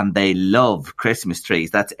Valley, and they love Christmas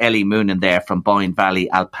trees. That's Ellie Moonen there from Boyne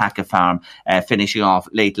Valley Alpaca Farm, finishing off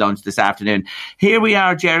late lunch this afternoon. Here we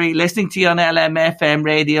are, Jerry, listening to you on LMFM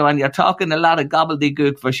radio, and you're talking a lot of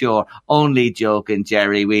gobbledygook for sure. Only joking,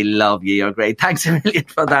 Jerry. We love you. You're great. Thanks a million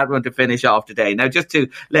for that one to finish off today. Now, just to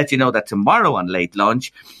let you know that tomorrow on Late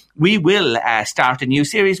Lunch, we will start a new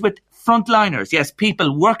series with frontliners. Yes,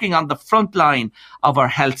 people working on the front line of our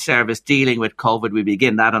health service dealing with COVID. We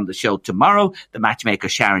begin that on the show tomorrow. The matchmaker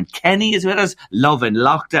Sharon Kenny is with us, Love in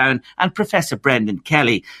Lockdown, and Professor Brendan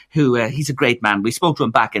Kelly, who he's a great man. We spoke to him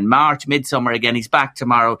back in March, midsummer again. He's back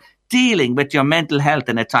tomorrow, dealing with your mental health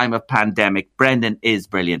in a time of pandemic. Brendan is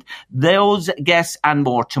brilliant. Those guests and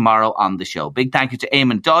more tomorrow on the show. Big thank you to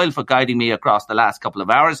Eamon Doyle for guiding me across the last couple of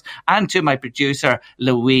hours, and to my producer,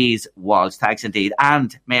 Louise Walsh. Thanks indeed.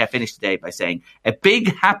 And may I finish today by saying a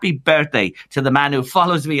big happy birthday to the man who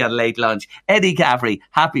follows me on Late Lunch, Eddie Caffrey.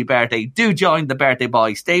 Happy birthday. Do join the birthday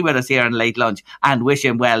boy. Stay with us here on Late Lunch and wish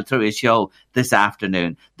him well through his show this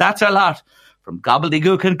afternoon. That's a lot from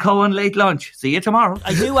Gobbledygook and Co. on Late Lunch. See you tomorrow.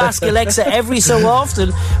 I do ask Alexa every so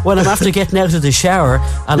often when I'm after getting out of the shower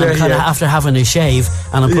and I'm kind of after having a shave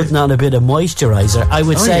and I'm putting on a bit of moisturiser. I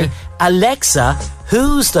would say, Alexa,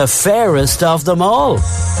 who's the fairest of them all?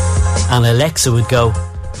 And Alexa would go,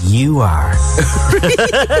 you are.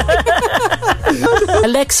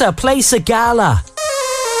 Alexa, play Sagala.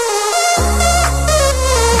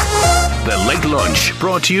 The Late Lunch,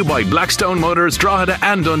 brought to you by Blackstone Motors, Drogheda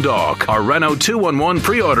and Dundalk. Our Renault 211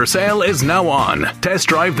 pre-order sale is now on. Test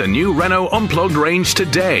drive the new Renault Unplugged range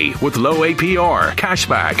today with low APR,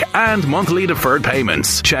 cashback and monthly deferred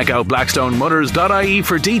payments. Check out blackstonemotors.ie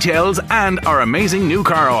for details and our amazing new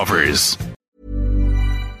car offers.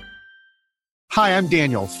 Hi, I'm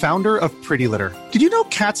Daniel, founder of Pretty Litter. Did you know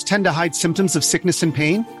cats tend to hide symptoms of sickness and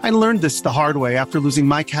pain? I learned this the hard way after losing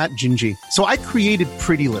my cat, Gingy. So I created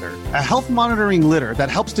Pretty Litter, a health monitoring litter that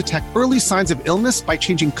helps detect early signs of illness by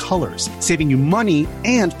changing colors, saving you money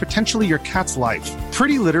and potentially your cat's life.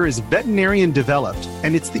 Pretty Litter is veterinarian developed,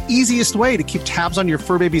 and it's the easiest way to keep tabs on your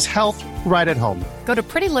fur baby's health right at home. Go to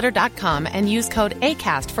prettylitter.com and use code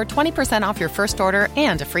ACAST for 20% off your first order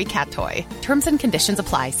and a free cat toy. Terms and conditions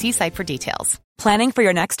apply. See site for details. Planning for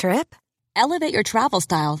your next trip? Elevate your travel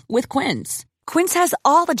style with Quince. Quince has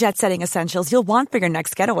all the jet-setting essentials you'll want for your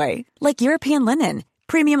next getaway, like European linen,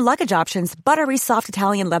 premium luggage options, buttery soft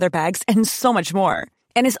Italian leather bags, and so much more.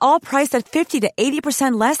 And is all priced at 50 to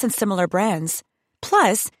 80% less than similar brands.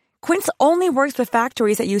 Plus, Quince only works with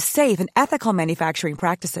factories that use safe and ethical manufacturing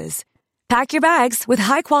practices. Pack your bags with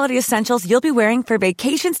high-quality essentials you'll be wearing for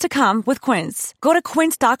vacations to come with Quince. Go to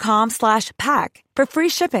quince.com/pack for free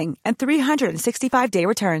shipping and 365-day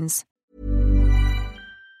returns.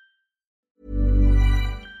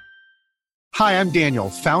 Hi, I'm Daniel,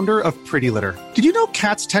 founder of Pretty Litter. Did you know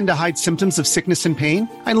cats tend to hide symptoms of sickness and pain?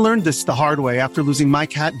 I learned this the hard way after losing my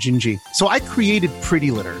cat, Gingy. So I created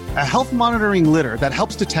Pretty Litter, a health monitoring litter that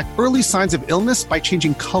helps detect early signs of illness by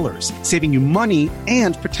changing colors, saving you money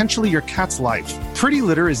and potentially your cat's life. Pretty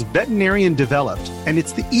Litter is veterinarian developed, and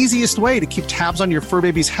it's the easiest way to keep tabs on your fur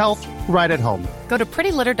baby's health right at home. Go to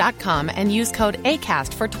prettylitter.com and use code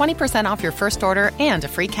ACAST for 20% off your first order and a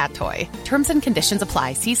free cat toy. Terms and conditions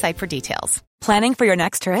apply. See site for details. Planning for your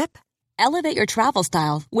next trip? Elevate your travel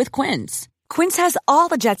style with Quince. Quince has all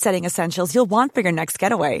the jet-setting essentials you'll want for your next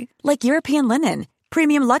getaway, like European linen,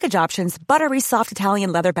 premium luggage options, buttery soft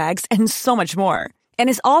Italian leather bags, and so much more. And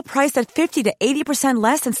is all priced at 50 to 80%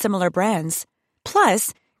 less than similar brands.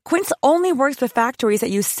 Plus, Quince only works with factories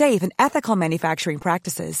that use safe and ethical manufacturing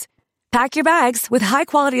practices. Pack your bags with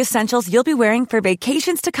high-quality essentials you'll be wearing for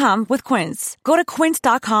vacations to come with Quince. Go to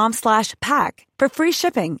quince.com/pack for free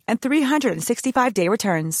shipping and 365-day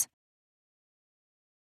returns.